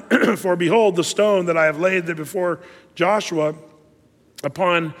 verse 9. For behold, the stone that I have laid there before Joshua,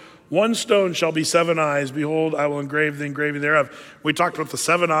 upon one stone shall be 7 eyes. Behold, I will engrave the engraving thereof. We talked about the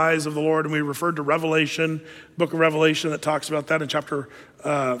 7 eyes of the Lord, and we referred to Revelation, book of Revelation that talks about that in chapter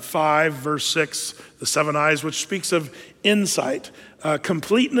 5, verse 6, the 7 eyes, which speaks of insight,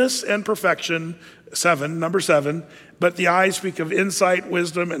 completeness and perfection, number 7. But the eyes speak of insight,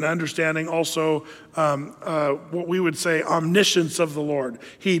 wisdom, and understanding. Also, what we would say, omniscience of the Lord.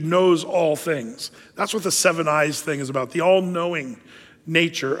 He knows all things. That's what the 7 eyes thing is about, the all-knowing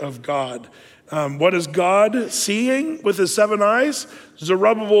nature of God. What is God seeing with his 7 eyes?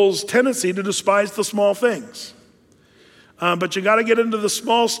 Zerubbabel's tendency to despise the small things. But you got to get into the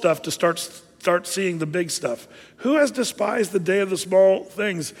small stuff to start seeing the big stuff. Who has despised the day of the small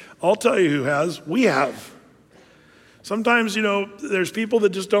things? I'll tell you who has. We have. Sometimes, there's people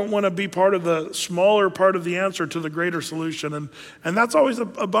that just don't want to be part of the smaller part of the answer to the greater solution. And that's always a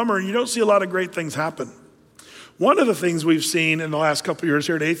bummer. You don't see a lot of great things happen. One of the things we've seen in the last couple of years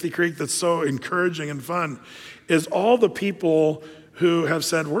here at Athey Creek that's so encouraging and fun is all the people who have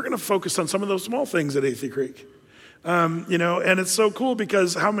said, we're going to focus on some of those small things at Athey Creek. And it's so cool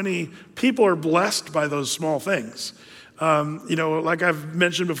because how many people are blessed by those small things. Like I've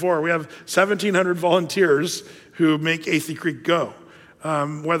mentioned before, we have 1,700 volunteers who make Athey Creek go.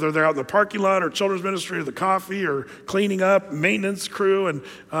 Whether they're out in the parking lot or children's ministry or the coffee or cleaning up, maintenance crew, and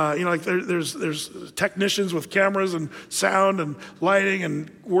there's technicians with cameras and sound and lighting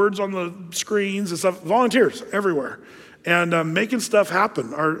and words on the screens and stuff, volunteers everywhere. And making stuff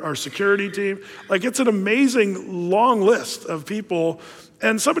happen. Our security team, it's an amazing long list of people.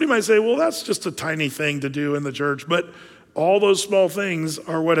 And somebody might say, well, that's just a tiny thing to do in the church. But all those small things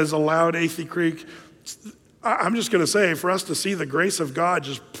are what has allowed Athey Creek, I'm just going to say, for us to see the grace of God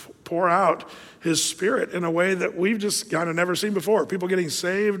just pour out his Spirit in a way that we've just kind of never seen before. People getting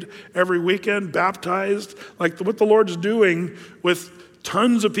saved every weekend, baptized, like what the Lord's doing with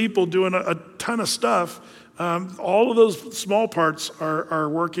tons of people doing a ton of stuff. All of those small parts are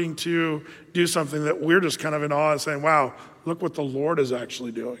working to do something that we're just kind of in awe of, saying, wow, look what the Lord is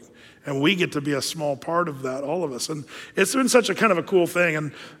actually doing. And we get to be a small part of that, all of us. And it's been such a kind of a cool thing.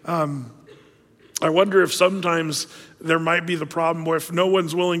 And I wonder if sometimes there might be the problem where if no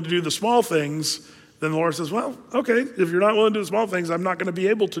one's willing to do the small things, then the Lord says, well, okay, if you're not willing to do the small things, I'm not going to be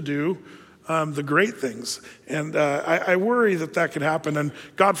able to do the great things. And I worry that could happen. And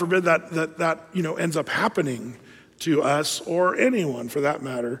God forbid that ends up happening to us or anyone for that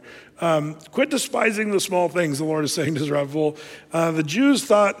matter. Quit despising the small things, the Lord is saying to Zerubbabel. The Jews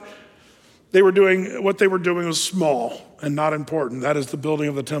thought what they were doing was small and not important. That is the building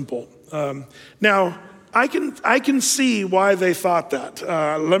of the temple. Now, I can see why they thought that.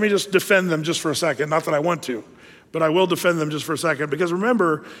 Let me just defend them just for a second. Not that I want to, but I will defend them just for a second. Because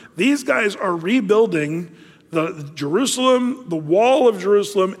remember, these guys are rebuilding the Jerusalem, the wall of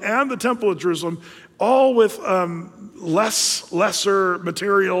Jerusalem, and the temple of Jerusalem, all with lesser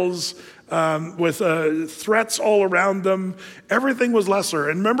materials, with threats all around them. Everything was lesser.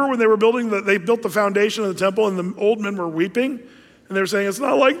 And remember when they were they built the foundation of the temple and the old men were weeping? And they were saying, it's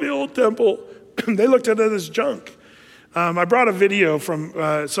not like the old temple. They looked at it as junk. I brought a video from,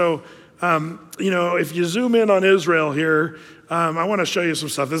 if you zoom in on Israel here, I want to show you some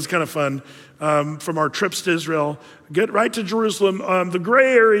stuff. This is kind of fun from our trips to Israel. Get right to Jerusalem. The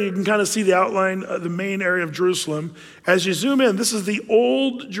gray area, you can kind of see the outline of the main area of Jerusalem. As you zoom in, this is the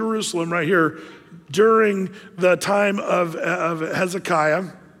old Jerusalem right here during the time of Hezekiah.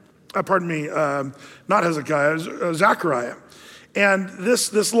 Not Hezekiah, Zechariah. And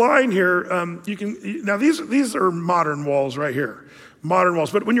this line here, these are modern walls right here, modern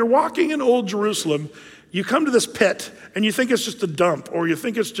walls. But when you're walking in old Jerusalem, You come to this pit and you think it's just a dump, or you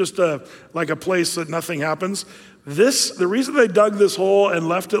think it's just like a place that nothing happens. The reason they dug this hole and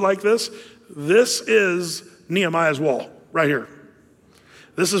left it like this is Nehemiah's wall right here.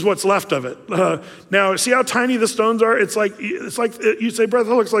 This is what's left of it. Now, see how tiny the stones are? It's like you say, Brett,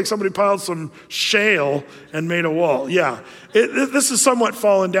 that looks like somebody piled some shale and made a wall. Yeah, this is somewhat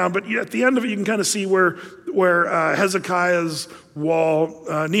fallen down, but at the end of it, you can kind of see where Hezekiah's wall,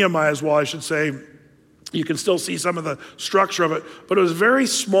 Nehemiah's wall, I should say, you can still see some of the structure of it, but it was very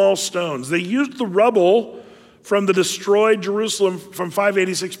small stones. They used the rubble from the destroyed Jerusalem from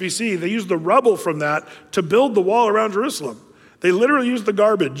 586 BC. They used the rubble from that to build the wall around Jerusalem. They literally used the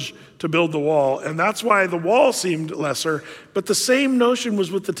garbage to build the wall, and that's why the wall seemed lesser, but the same notion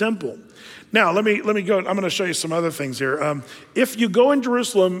was with the temple. Now, let me go. I'm going to show you some other things here. If you go in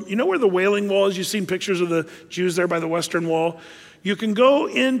Jerusalem, you know where the Wailing Wall is? You've seen pictures of the Jews there by the Western Wall. You can go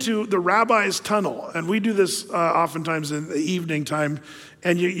into the rabbi's tunnel, and we do this oftentimes in the evening time,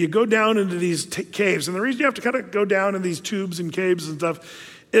 and you go down into these caves. And the reason you have to kind of go down in these tubes and caves and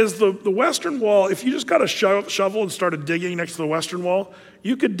stuff is the Western Wall. If you just got a shovel and started digging next to the Western Wall,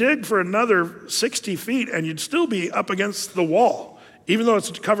 you could dig for another 60 feet, and you'd still be up against the wall, even though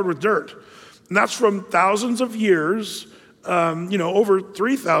it's covered with dirt. And that's from thousands of years, over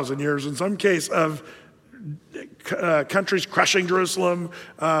 3,000 years in some case, of countries crushing Jerusalem,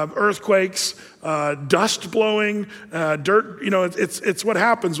 earthquakes, dust blowing, dirt. It's what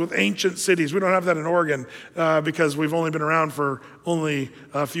happens with ancient cities. We don't have that in Oregon because we've only been around for only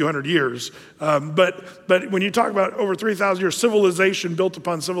a few hundred years. But when you talk about over 3,000 years, civilization built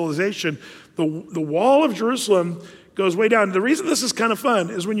upon civilization, the wall of Jerusalem goes way down. The reason this is kind of fun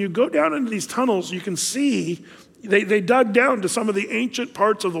is when you go down into these tunnels, you can see they dug down to some of the ancient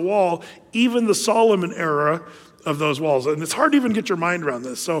parts of the wall, even the Solomon era of those walls. And it's hard to even get your mind around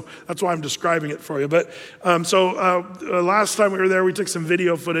this. So that's why I'm describing it for you. But last time we were there, we took some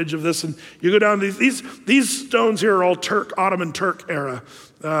video footage of this. And you go down, these stones here are all Ottoman Turk era.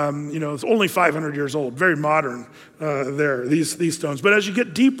 It's only 500 years old, very modern there, these stones. But as you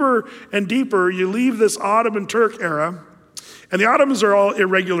get deeper and deeper, you leave this Ottoman Turk era. And the Ottomans are all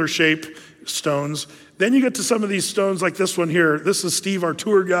irregular shape stones. Then you get to some of these stones like this one here. This is Steve, our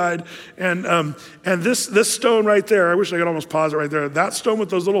tour guide. And this stone right there, I wish I could almost pause it right there. That stone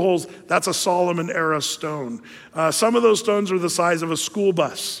with those little holes, that's a Solomon era stone. Some of those stones are the size of a school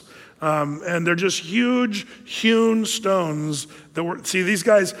bus. And they're just huge, hewn stones. See, these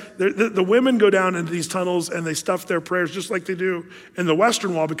guys, the women go down into these tunnels and they stuff their prayers just like they do in the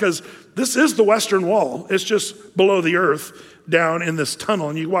Western Wall, because this is the Western Wall. It's just below the earth down in this tunnel.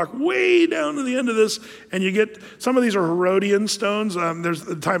 And you walk way down to the end of this and you get, some of these are Herodian stones. There's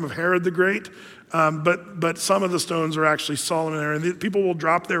the time of Herod the Great. But some of the stones are actually Solomon era. And people will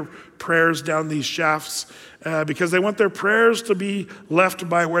drop their prayers down these shafts because they want their prayers to be left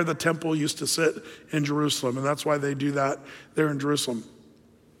by where the temple used to sit in Jerusalem. And that's why they do that there in Jerusalem.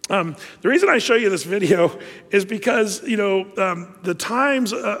 The reason I show you this video is because, the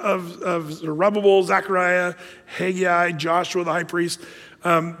times of Zerubbabel, Zechariah, Haggai, Joshua, the high priest,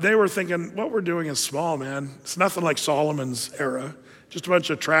 they were thinking, what we're doing is small, man. It's nothing like Solomon's era. Just a bunch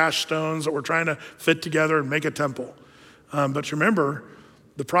of trash stones that we're trying to fit together and make a temple. But remember,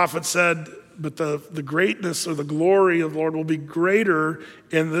 the prophet said, but the greatness or the glory of the Lord will be greater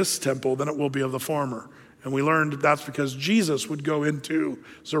in this temple than it will be of the former. And we learned that's because Jesus would go into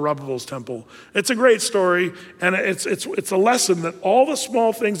Zerubbabel's temple. It's a great story, and it's a lesson that all the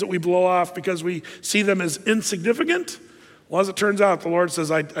small things that we blow off because we see them as insignificant, well, as it turns out, the Lord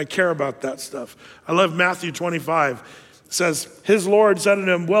says, I care about that stuff. I love Matthew 25. It says, his Lord said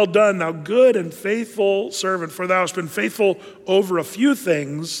to him, well done, thou good and faithful servant, for thou hast been faithful over a few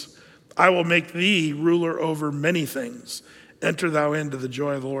things. I will make thee ruler over many things. Enter thou into the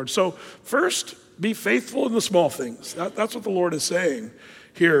joy of the Lord. So first, be faithful in the small things. That's what the Lord is saying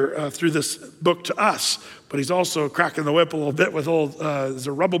here through this book to us. But he's also cracking the whip a little bit with old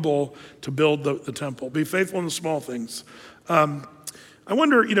Zerubbabel to build the temple. Be faithful in the small things. I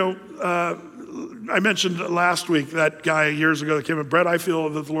wonder, I mentioned last week that guy years ago that came up, Brett, I feel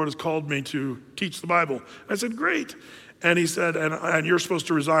that the Lord has called me to teach the Bible. I said, great. And he said, and you're supposed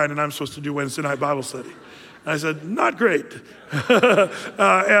to resign and I'm supposed to do Wednesday night Bible study. I said, not great. But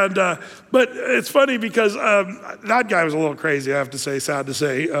it's funny because that guy was a little crazy, I have to say, sad to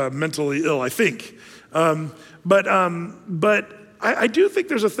say, mentally ill, I think. But I do think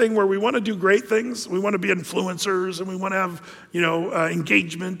there's a thing where we want to do great things. We want to be influencers and we want to have,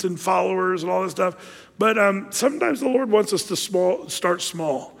 engagement and followers and all this stuff. But sometimes the Lord wants us to start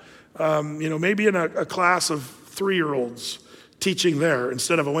small. Maybe in a class of 3-year-olds, teaching there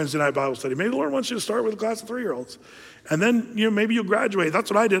instead of a Wednesday night Bible study. Maybe the Lord wants you to start with a class of 3-year-olds. And then, maybe you'll graduate. That's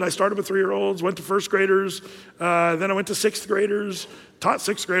what I did. I started with 3-year-olds, went to first graders, then I went to sixth graders, taught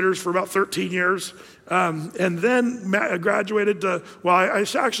sixth graders for about 13 years, and then graduated to, I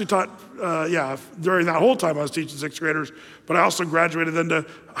actually taught, during that whole time I was teaching sixth graders, but I also graduated then to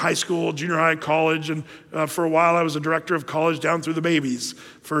high school, junior high, college, and for a while I was a director of college down through the babies.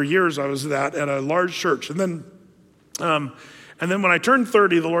 For years I was that at a large church. And then when I turned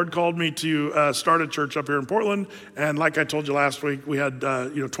 30, the Lord called me to start a church up here in Portland. And like I told you last week, we had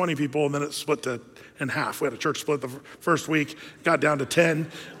 20 people, and then it split in half. We had a church split the first week, got down to 10.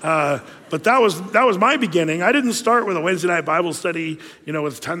 But that was my beginning. I didn't start with a Wednesday night Bible study,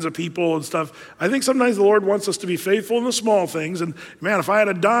 with tons of people and stuff. I think sometimes the Lord wants us to be faithful in the small things. And man, if I had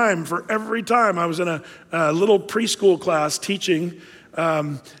a dime for every time I was in a little preschool class teaching,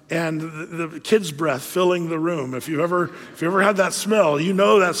 and the kids' breath filling the room. If you ever had that smell,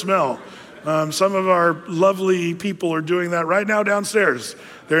 that smell. Some of our lovely people are doing that right now downstairs.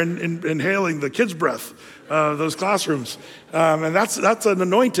 They're inhaling the kids' breath, those classrooms. And that's an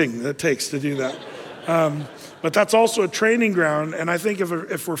anointing that it takes to do that. But that's also a training ground. And I think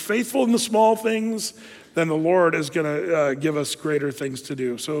if we're faithful in the small things, then the Lord is going to give us greater things to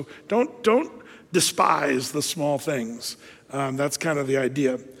do. So don't despise the small things. That's kind of the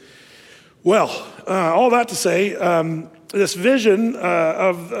idea. Well, all that to say, this vision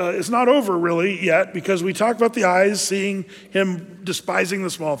is not over really yet, because we talk about the eyes seeing him despising the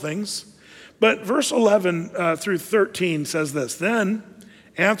small things. But verse 11 through 13 says this: Then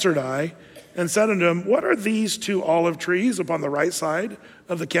answered I and said unto him, What are these 2 olive trees upon the right side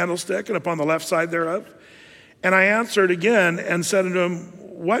of the candlestick and upon the left side thereof? And I answered again and said unto him,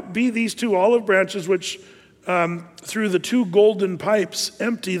 What be these 2 olive branches which through the 2 golden pipes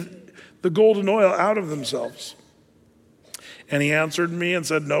empty the golden oil out of themselves? And he answered me and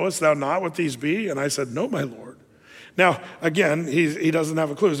said, Knowest thou not what these be? And I said, No, my Lord. Now, again, he doesn't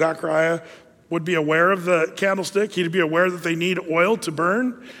have a clue. Zechariah would be aware of the candlestick. He'd be aware that they need oil to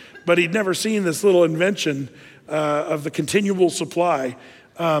burn, but he'd never seen this little invention of the continual supply.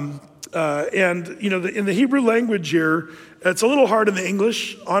 In the Hebrew language here, it's a little hard in the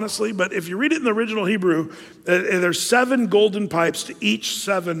English, honestly, but if you read it in the original Hebrew, there's 7 golden pipes to each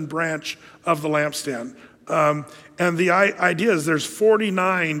 7 branch of the lampstand. And the idea is there's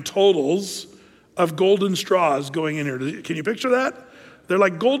 49 totals of golden straws going in here. Can you picture that? They're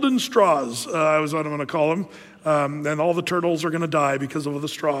like golden straws, is what I'm going to call them. And all the turtles are going to die because of the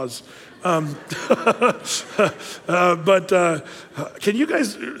straws. But can you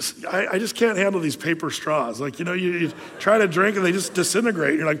guys, I just can't handle these paper straws. Like, you try to drink and they just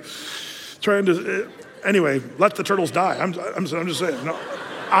disintegrate. You're like trying to, anyway, let the turtles die. I'm just saying. No,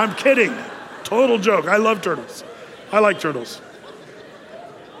 I'm kidding. Total joke. I love turtles. I like turtles.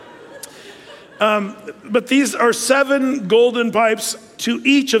 But these are 7 golden pipes to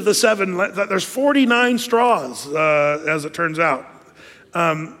each of the 7. There's 49 straws, as it turns out.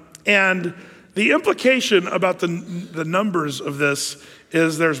 And the implication about the numbers of this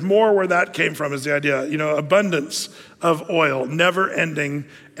is there's more where that came from, is the idea. Abundance of oil, never ending,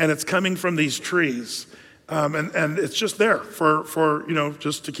 and it's coming from these trees. And it's just there for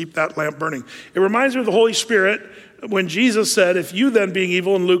just to keep that lamp burning. It reminds me of the Holy Spirit when Jesus said, if you then, being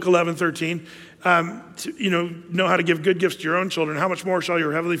evil, in Luke 11:13, know how to give good gifts to your own children, how much more shall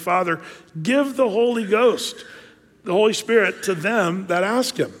your heavenly Father give the Holy Ghost, the Holy Spirit, to them that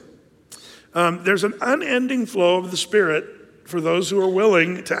ask him. There's an unending flow of the Spirit for those who are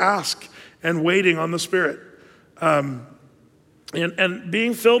willing to ask and waiting on the Spirit. And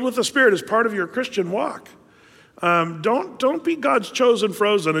being filled with the Spirit is part of your Christian walk. Don't be God's chosen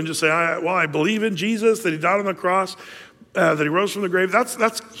frozen and just say, I believe in Jesus, that he died on the cross, that he rose from the grave.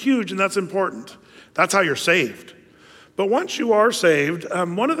 That's huge and that's important. That's how you're saved. But once you are saved,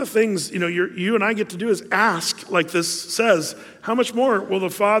 one of the things you and I get to do is ask, like this says, how much more will the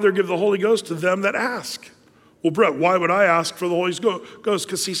Father give the Holy Ghost to them that ask? Well, Brett, why would I ask for the Holy Ghost?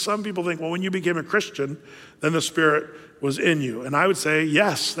 Because see, some people think, well, when you became a Christian, then the Spirit was in you. And I would say,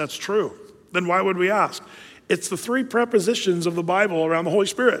 yes, that's true. Then why would we ask? It's the 3 prepositions of the Bible around the Holy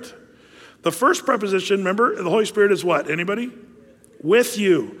Spirit. The first preposition, remember, the Holy Spirit is what? Anybody? With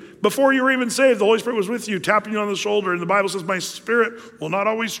you. Before you were even saved, the Holy Spirit was with you, tapping you on the shoulder. And the Bible says, my spirit will not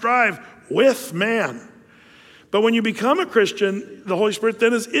always strive with man. But when you become a Christian, the Holy Spirit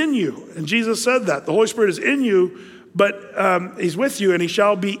then is in you. And Jesus said that. The Holy Spirit is in you, but he's with you and he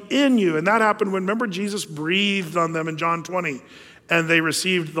shall be in you. And that happened when, remember, Jesus breathed on them in John 20. And they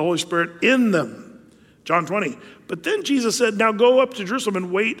received the Holy Spirit in them. John 20. But then Jesus said, now go up to Jerusalem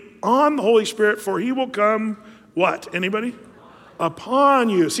and wait on the Holy Spirit, for he will come, what? Anybody? upon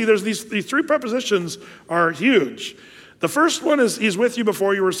you. See, there's these three prepositions are huge. The first one is he's with you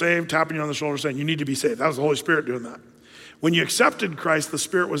before you were saved, tapping you on the shoulder saying you need to be saved. That was the Holy Spirit doing that. When you accepted Christ, the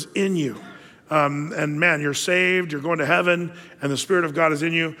Spirit was in you. And man, you're saved, you're going to heaven, and the Spirit of God is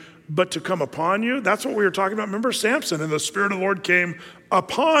in you. But to come upon you, that's what we were talking about. Remember Samson, and the Spirit of the Lord came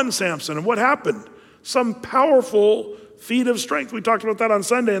upon Samson. And what happened? Some powerful feat of strength. We talked about that on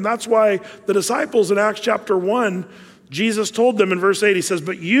Sunday, and that's why the disciples in Acts chapter 1, Jesus told them in verse 8, he says,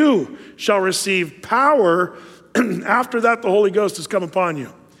 but you shall receive power. After that, the Holy Ghost has come upon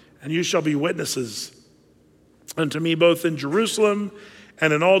you, and you shall be witnesses unto me both in Jerusalem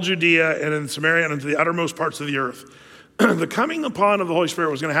and in all Judea and in Samaria and into the uttermost parts of the earth. The coming upon of the Holy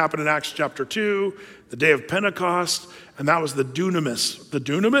Spirit was going to happen in Acts chapter 2, the day of Pentecost, and that was the dunamis. The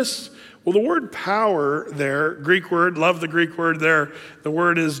dunamis? Well, the word power there, Greek word, love the Greek word there. The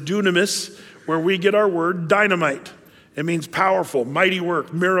word is dunamis, where we get our word dynamite. It means powerful, mighty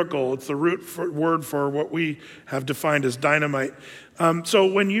work, miracle. It's the word for what we have defined as dynamite. So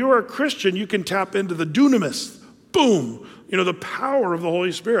when you are a Christian, you can tap into the dunamis. Boom. The power of the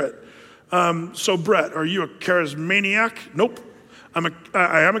Holy Spirit. So Brett, are you a charismaniac? Nope. I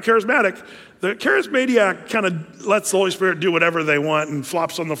am a charismatic. The charismaniac kind of lets the Holy Spirit do whatever they want and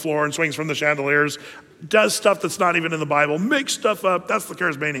flops on the floor and swings from the chandeliers, does stuff that's not even in the Bible, makes stuff up. That's the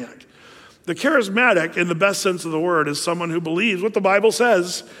charismaniac. The charismatic, in the best sense of the word, is someone who believes what the Bible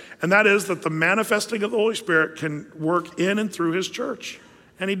says, and that is that the manifesting of the Holy Spirit can work in and through his church,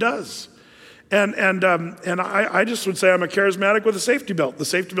 and he does. And I just would say I'm a charismatic with a safety belt. The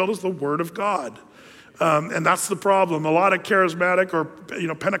safety belt is the Word of God, and that's the problem. A lot of charismatic or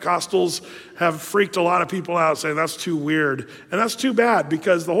Pentecostals have freaked a lot of people out, saying that's too weird, and that's too bad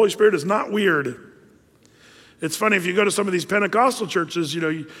because the Holy Spirit is not weird. It's funny if you go to some of these Pentecostal churches,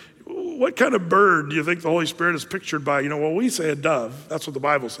 what kind of bird do you think the Holy Spirit is pictured by? Well, we say a dove. That's what the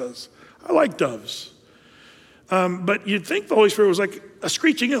Bible says. I like doves. But you'd think the Holy Spirit was like a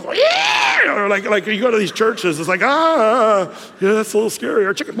screeching, like, yeah! Or like you go to these churches, it's like, yeah, that's a little scary.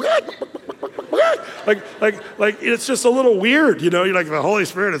 Or chicken, like it's just a little weird, You're like, the Holy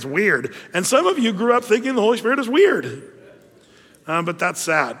Spirit is weird. And some of you grew up thinking the Holy Spirit is weird. But that's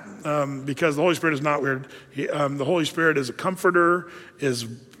sad because the Holy Spirit is not weird. The Holy Spirit is a comforter,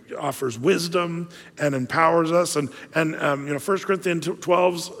 offers wisdom and empowers us. And 1 Corinthians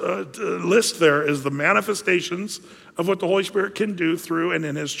 12's list there is the manifestations of what the Holy Spirit can do through and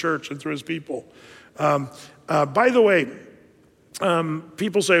in his church and through his people. By the way,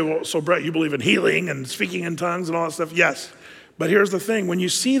 people say, well, so Brett, you believe in healing and speaking in tongues and all that stuff? Yes. But here's the thing. When you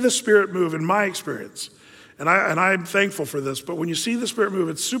see the Spirit move, in my experience, and I'm thankful for this, but when you see the Spirit move,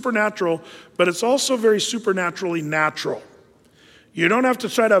 it's supernatural, but it's also very supernaturally natural. You don't have to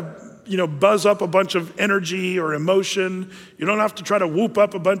try to, buzz up a bunch of energy or emotion. You don't have to try to whoop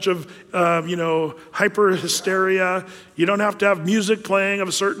up a bunch of, hyper hysteria. You don't have to have music playing of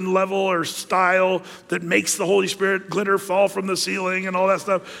a certain level or style that makes the Holy Spirit glitter fall from the ceiling and all that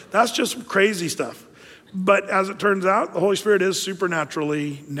stuff. That's just crazy stuff. But as it turns out, the Holy Spirit is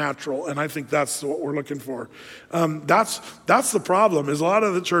supernaturally natural, and I think that's what we're looking for. That's the problem, is a lot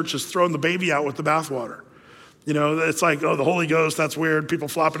of the church has thrown the baby out with the bathwater. It's like, oh, the Holy Ghost, that's weird. People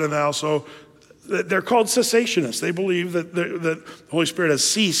flopping in the house. So they're called cessationists. They believe that the Holy Spirit has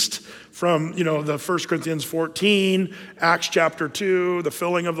ceased from, the 1 Corinthians 14, Acts chapter 2, the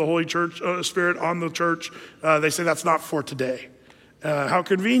filling of the Holy Spirit on the church. They say that's not for today. How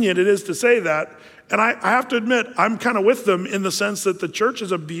convenient it is to say that. And I have to admit, I'm kind of with them in the sense that the church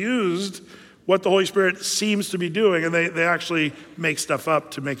has abused what the Holy Spirit seems to be doing, and they actually make stuff up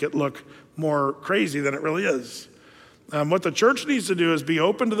to make it look more crazy than it really is. What the church needs to do is be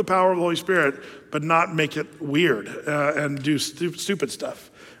open to the power of the Holy Spirit, but not make it weird and do stupid stuff.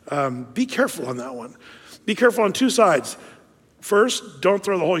 Be careful on that one. Be careful on two sides. First, don't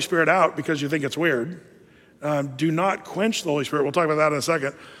throw the Holy Spirit out because you think it's weird. Do not quench the Holy Spirit. We'll talk about that in a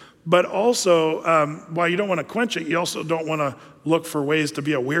second. But also, while you don't want to quench it, you also don't want to look for ways to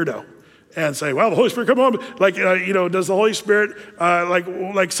be a weirdo and say, well, the Holy Spirit, come on. Does the Holy Spirit,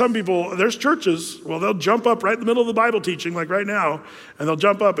 like some people, there's churches, well, they'll jump up right in the middle of the Bible teaching, like right now, and they'll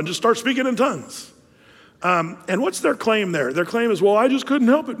jump up and just start speaking in tongues. And what's their claim there? Their claim is, well, I just couldn't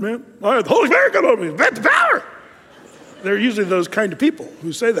help it, man. The Holy Spirit come over me. That's the power. They're usually those kind of people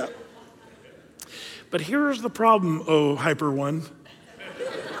who say that. But here's the problem, oh, Hyper One.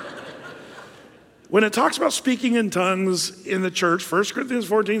 When it talks about speaking in tongues in the church, 1 Corinthians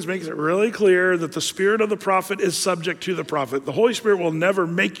 14 makes it really clear that the spirit of the prophet is subject to the prophet. The Holy Spirit will never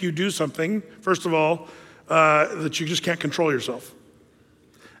make you do something, first of all, that you just can't control yourself.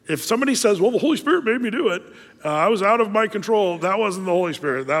 If somebody says, well, the Holy Spirit made me do it, I was out of my control, that wasn't the Holy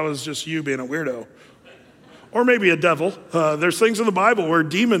Spirit. That was just you being a weirdo. Or maybe a devil. There's things in the Bible where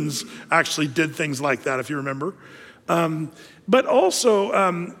demons actually did things like that, if you remember. But also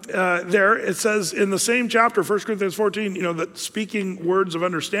there it says in the same chapter, 1 Corinthians 14, that speaking words of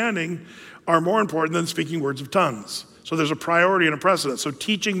understanding are more important than speaking words of tongues. So there's a priority and a precedent. So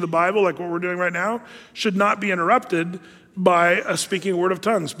teaching the Bible, like what we're doing right now, should not be interrupted by a speaking word of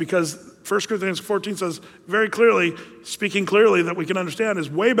tongues, because 1 Corinthians 14 says very clearly, speaking clearly that we can understand is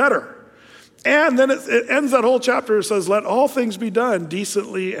way better. And then it ends that whole chapter, it says, let all things be done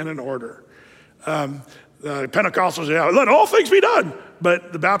decently and in order. The Pentecostals say, let all things be done.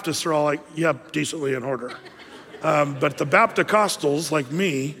 But the Baptists are all like, yeah, decently in order. But the Baptist-costals, like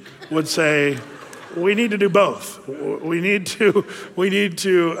me, would say, we need to do both. We need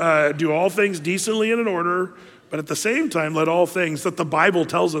to do all things decently and in order, but at the same time, let all things that the Bible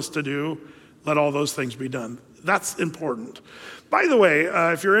tells us to do, let all those things be done. That's important. By the way,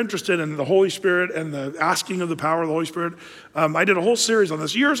 if you're interested in the Holy Spirit and the asking of the power of the Holy Spirit, I did a whole series on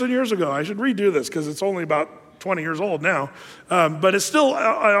this years and years ago. I should redo this because it's only about 20 years old now, but it's still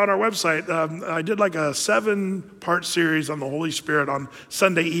on our website. I did like a 7-part series on the Holy Spirit on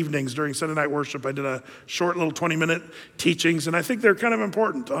Sunday evenings during Sunday night worship. I did a short little 20-minute teachings, and I think they're kind of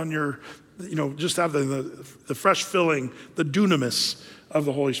important on your, just have the fresh filling, the dunamis of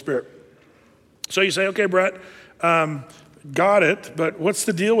the Holy Spirit. So you say, okay, Brett, got it, but what's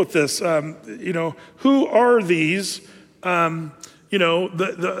the deal with this? Who are these? What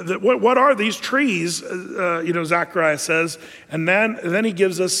are these trees? Zechariah says, and then he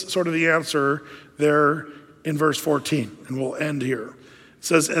gives us sort of the answer there in verse 14, and we'll end here. It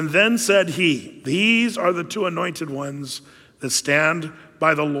says, and then said he, these are the 2 anointed ones that stand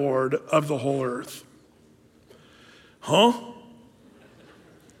by the Lord of the whole earth. Huh?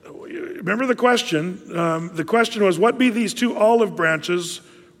 Remember the question. The question was, what be these 2 olive branches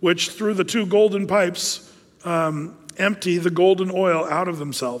which through the 2 golden pipes empty the golden oil out of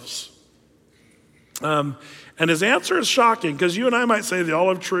themselves? And his answer is shocking, because you and I might say the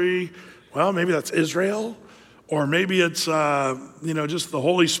olive tree, well, maybe that's Israel, or maybe it's just the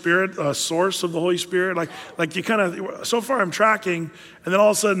Holy Spirit, a source of the Holy Spirit. Like you kind of, so far I'm tracking, and then all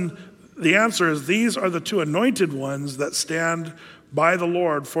of a sudden the answer is, these are the 2 anointed ones that stand by the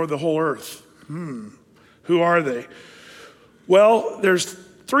Lord for the whole earth. Who are they? Well, there's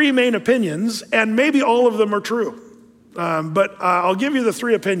 3 main opinions, and maybe all of them are true. But I'll give you the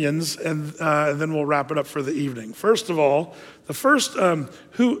 3 opinions, and then we'll wrap it up for the evening. First of all, the first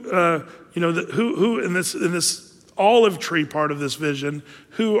who in this olive tree part of this vision,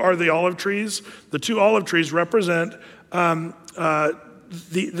 who are the olive trees? The 2 olive trees represent the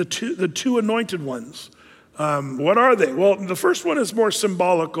two anointed ones. What are they? Well, the first one is more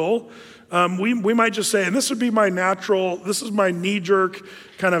symbolical. We might just say, and this would be this is my knee-jerk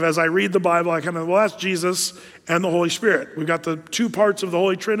kind of, as I read the Bible, that's Jesus and the Holy Spirit. We've got the 2 parts of the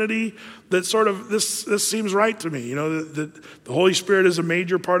Holy Trinity that sort of, this seems right to me. The Holy Spirit is a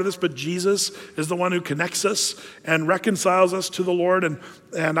major part of this, but Jesus is the one who connects us and reconciles us to the Lord,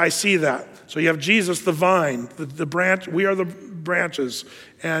 and I see that. So you have Jesus, the vine, the branch, we are the branches,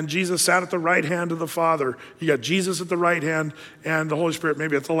 and Jesus sat at the right hand of the Father. You got Jesus at the right hand and the Holy Spirit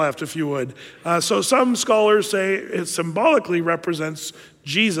maybe at the left, if you would. So some scholars say it symbolically represents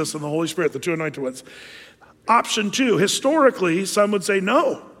Jesus and the Holy Spirit, the 2 anointed ones. Option 2, historically, some would say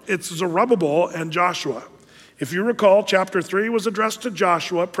no, it's Zerubbabel and Joshua. If you recall, chapter 3 was addressed to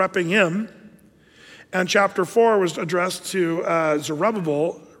Joshua, prepping him, and chapter 4 was addressed to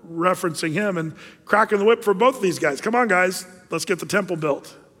Zerubbabel, referencing him and cracking the whip for both of these guys. Come on, guys, let's get the temple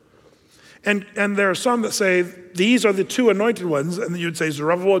built. And there are some that say these are the 2 anointed ones, and you'd say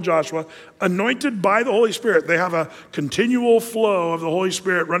Zerubbabel and Joshua, anointed by the Holy Spirit. They have a continual flow of the Holy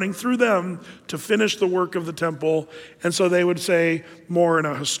Spirit running through them to finish the work of the temple. And so they would say more in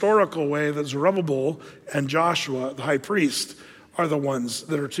a historical way that Zerubbabel and Joshua, the high priest, are the ones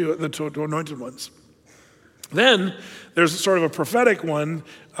that are the two anointed ones. Then there's sort of a prophetic one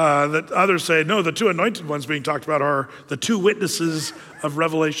that others say, no, the 2 anointed ones being talked about are the 2 witnesses of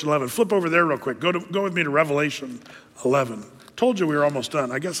Revelation 11. Flip over there real quick. Go with me to Revelation 11. Told you we were almost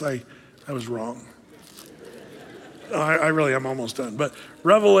done. I guess I was wrong. I really am almost done. But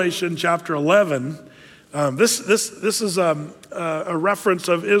Revelation chapter 11, this is a reference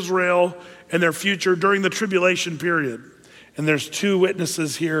of Israel and their future during the tribulation period. And there's 2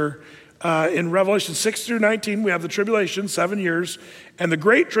 witnesses here. In Revelation 6 through 19, we have the tribulation, 7 years, and the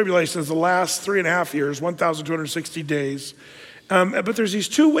great tribulation is the last 3.5 years, 1,260 days. But there's these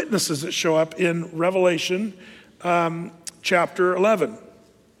 2 witnesses that show up in Revelation chapter 11.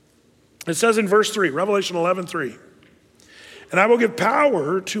 It says in verse 3, Revelation 11:3, and I will give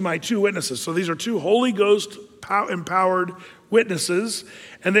power to my two witnesses. So these are two Holy Ghost empowered witnesses,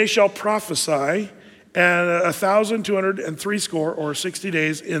 and they shall prophesy, and 1,260 or 60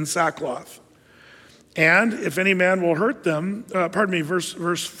 days in sackcloth. And if any man will hurt them,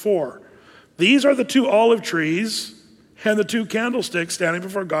 verse 4. These are the two olive trees and the two candlesticks standing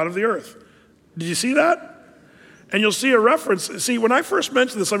before God of the earth. Did you see that? And you'll see a reference. See, when I first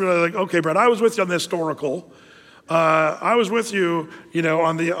mentioned this, somebody was like, okay, Brett, I was with you on the historical. I was with you,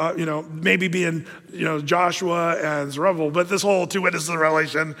 on the, maybe being, Joshua and Zerubbabel, but this whole two witnesses of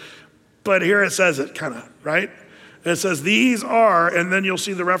Revelation. But here it says it kind of, right? It says, these are, and then you'll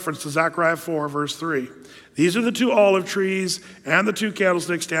see the reference to Zechariah 4, verse 3. These are the two olive trees and the two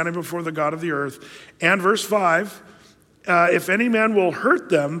candlesticks standing before the God of the earth. And verse 5, if any man will hurt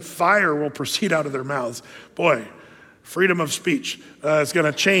them, fire will proceed out of their mouths. Boy, freedom of speech is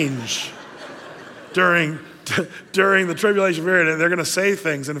going to change during the tribulation period. And they're going to say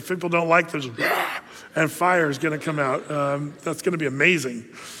things, and if people don't like this, and fire is going to come out. That's going to be amazing.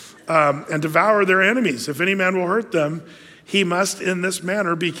 And devour their enemies. If any man will hurt them, he must in this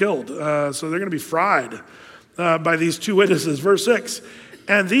manner be killed. So they're going to be fried by these two witnesses. Verse 6,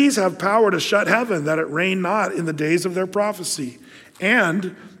 and these have power to shut heaven, that it rain not in the days of their prophecy,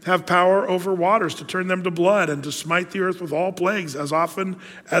 and have power over waters to turn them to blood, and to smite the earth with all plagues as often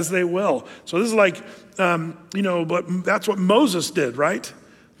as they will. So this is like, but that's what Moses did, right?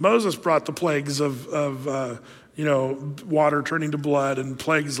 Moses brought the plagues of water turning to blood and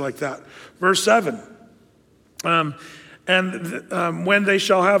plagues like that. Verse 7, when they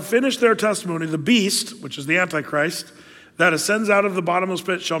shall have finished their testimony, the beast, which is the Antichrist, that ascends out of the bottomless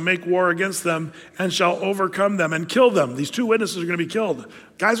pit shall make war against them and shall overcome them and kill them. These two witnesses are going to be killed.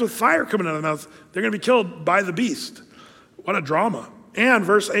 Guys with fire coming out of their mouth, they're going to be killed by the beast. What a drama. And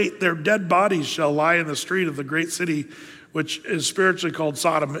verse 8, their dead bodies shall lie in the street of the great city, which is spiritually called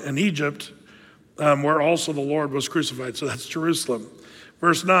Sodom and Egypt, where also the Lord was crucified. So that's Jerusalem.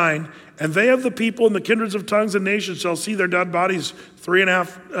 Verse 9, and they of the people and the kindreds of tongues and nations shall see their dead bodies 3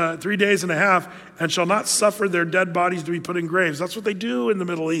 days and a half, and shall not suffer their dead bodies to be put in graves. That's what they do in the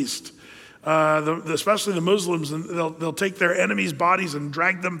Middle East, especially the Muslims. And they'll take their enemies' bodies and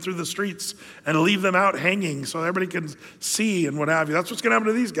drag them through the streets and leave them out hanging so everybody can see and what have you. That's what's going to happen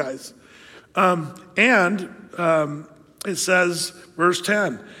to these guys. It says, verse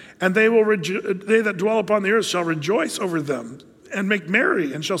 10, and they that dwell upon the earth shall rejoice over them and make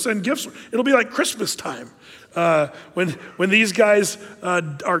merry, and shall send gifts. It'll be like Christmas time. When these guys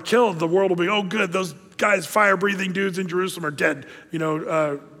are killed, the world will be, oh good, those guys, fire-breathing dudes in Jerusalem are dead.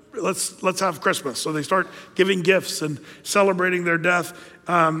 Let's have Christmas. So they start giving gifts and celebrating their death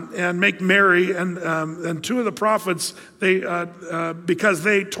and make merry. And two of the prophets, because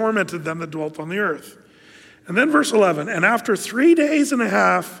they tormented them that dwelt on the earth. And then verse 11, and after 3 days and a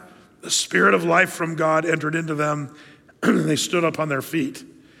half, the Spirit of life from God entered into them, and they stood up on their feet,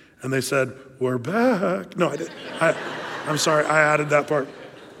 and they said, we're back. No, I didn't. I'm sorry, I added that part.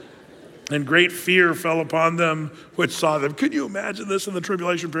 And great fear fell upon them which saw them. Could you imagine this in the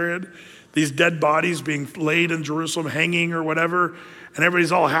tribulation period? These dead bodies being laid in Jerusalem, hanging or whatever, and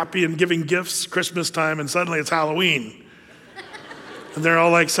everybody's all happy and giving gifts, Christmas time, and suddenly it's Halloween. And they're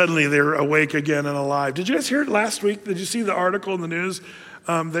all like, suddenly they're awake again and alive. Did you guys hear it last week? Did you see the article in the news?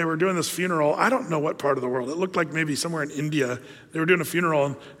 They were doing this funeral. I don't know what part of the world. It looked like maybe somewhere in India. They were doing a funeral,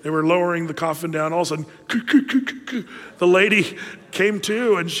 and they were lowering the coffin down. All of a sudden, the lady came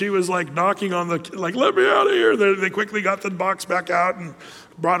to, and she was like knocking on let me out of here. They quickly got the box back out and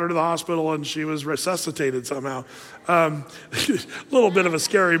brought her to the hospital, and she was resuscitated somehow. A little bit of a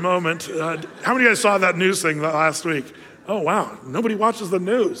scary moment. How many of you guys saw that news thing last week? Oh, wow. Nobody watches the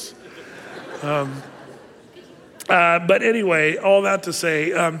news. But anyway, all that to say,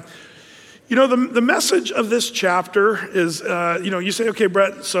 the message of this chapter is, you say, okay,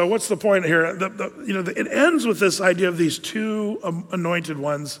 Brett, so what's the point here? It ends with this idea of these two anointed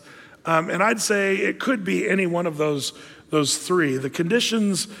ones. And I'd say it could be any one of those three. The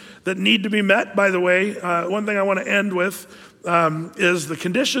conditions that need to be met, by the way, one thing I want to end with is the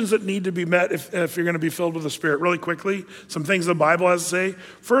conditions that need to be met if you're going to be filled with the Spirit. Really quickly, some things the Bible has to say.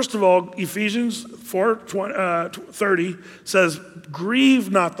 First of all, Ephesians 4:30 says,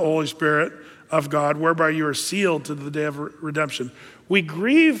 grieve not the Holy Spirit of God, whereby you are sealed to the day of redemption. We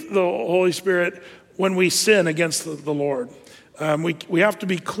grieve the Holy Spirit when we sin against the Lord. We have to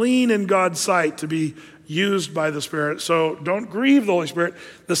be clean in God's sight to be used by the Spirit. So don't grieve the Holy Spirit.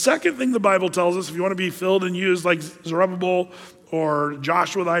 The second thing the Bible tells us, if you want to be filled and used like Zerubbabel or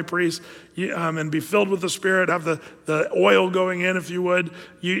Joshua the high priest, and be filled with the Spirit, have the oil going in, if you would,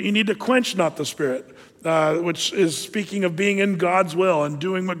 you need to quench not the Spirit, which is speaking of being in God's will and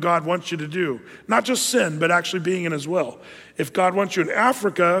doing what God wants you to do. Not just sin, but actually being in his will. If God wants you in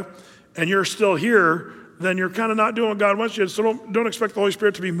Africa and you're still here, then you're kind of not doing what God wants you to. So don't expect the Holy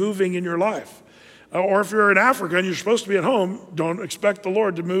Spirit to be moving in your life. Or if you're in Africa and you're supposed to be at home, don't expect the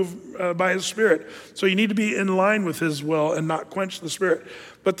Lord to move by his Spirit. So you need to be in line with his will and not quench the Spirit.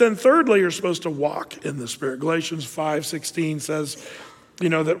 But then thirdly, you're supposed to walk in the Spirit. Galatians 5:16 says,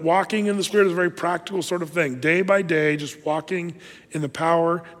 that walking in the Spirit is a very practical sort of thing. Day by day, just walking in the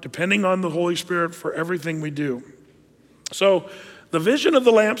power, depending on the Holy Spirit for everything we do. So the vision of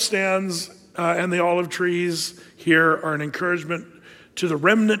the lampstands and the olive trees here are an encouragement to the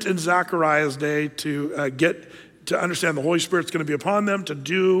remnant in Zechariah's day to get to understand the Holy Spirit's going to be upon them to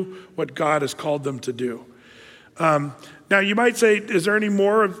do what God has called them to do. Now you might say, is there any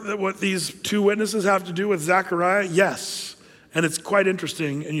more of what these two witnesses have to do with Zechariah? Yes, and it's quite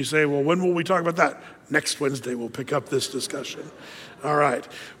interesting. And you say, well, when will we talk about that? Next Wednesday we'll pick up this discussion. All right.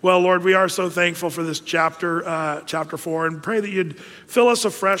 Well, Lord, we are so thankful for this chapter 4, and pray that you'd fill us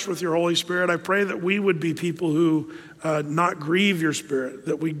afresh with your Holy Spirit. I pray that we would be people who not grieve your Spirit,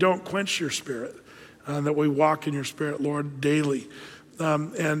 that we don't quench your Spirit, that we walk in your Spirit, Lord, daily.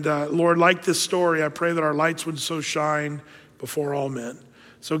 Lord, like this story, I pray that our lights would so shine before all men.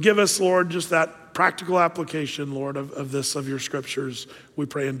 So give us, Lord, just that practical application, Lord, of your scriptures. We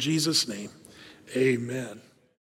pray in Jesus' name. Amen.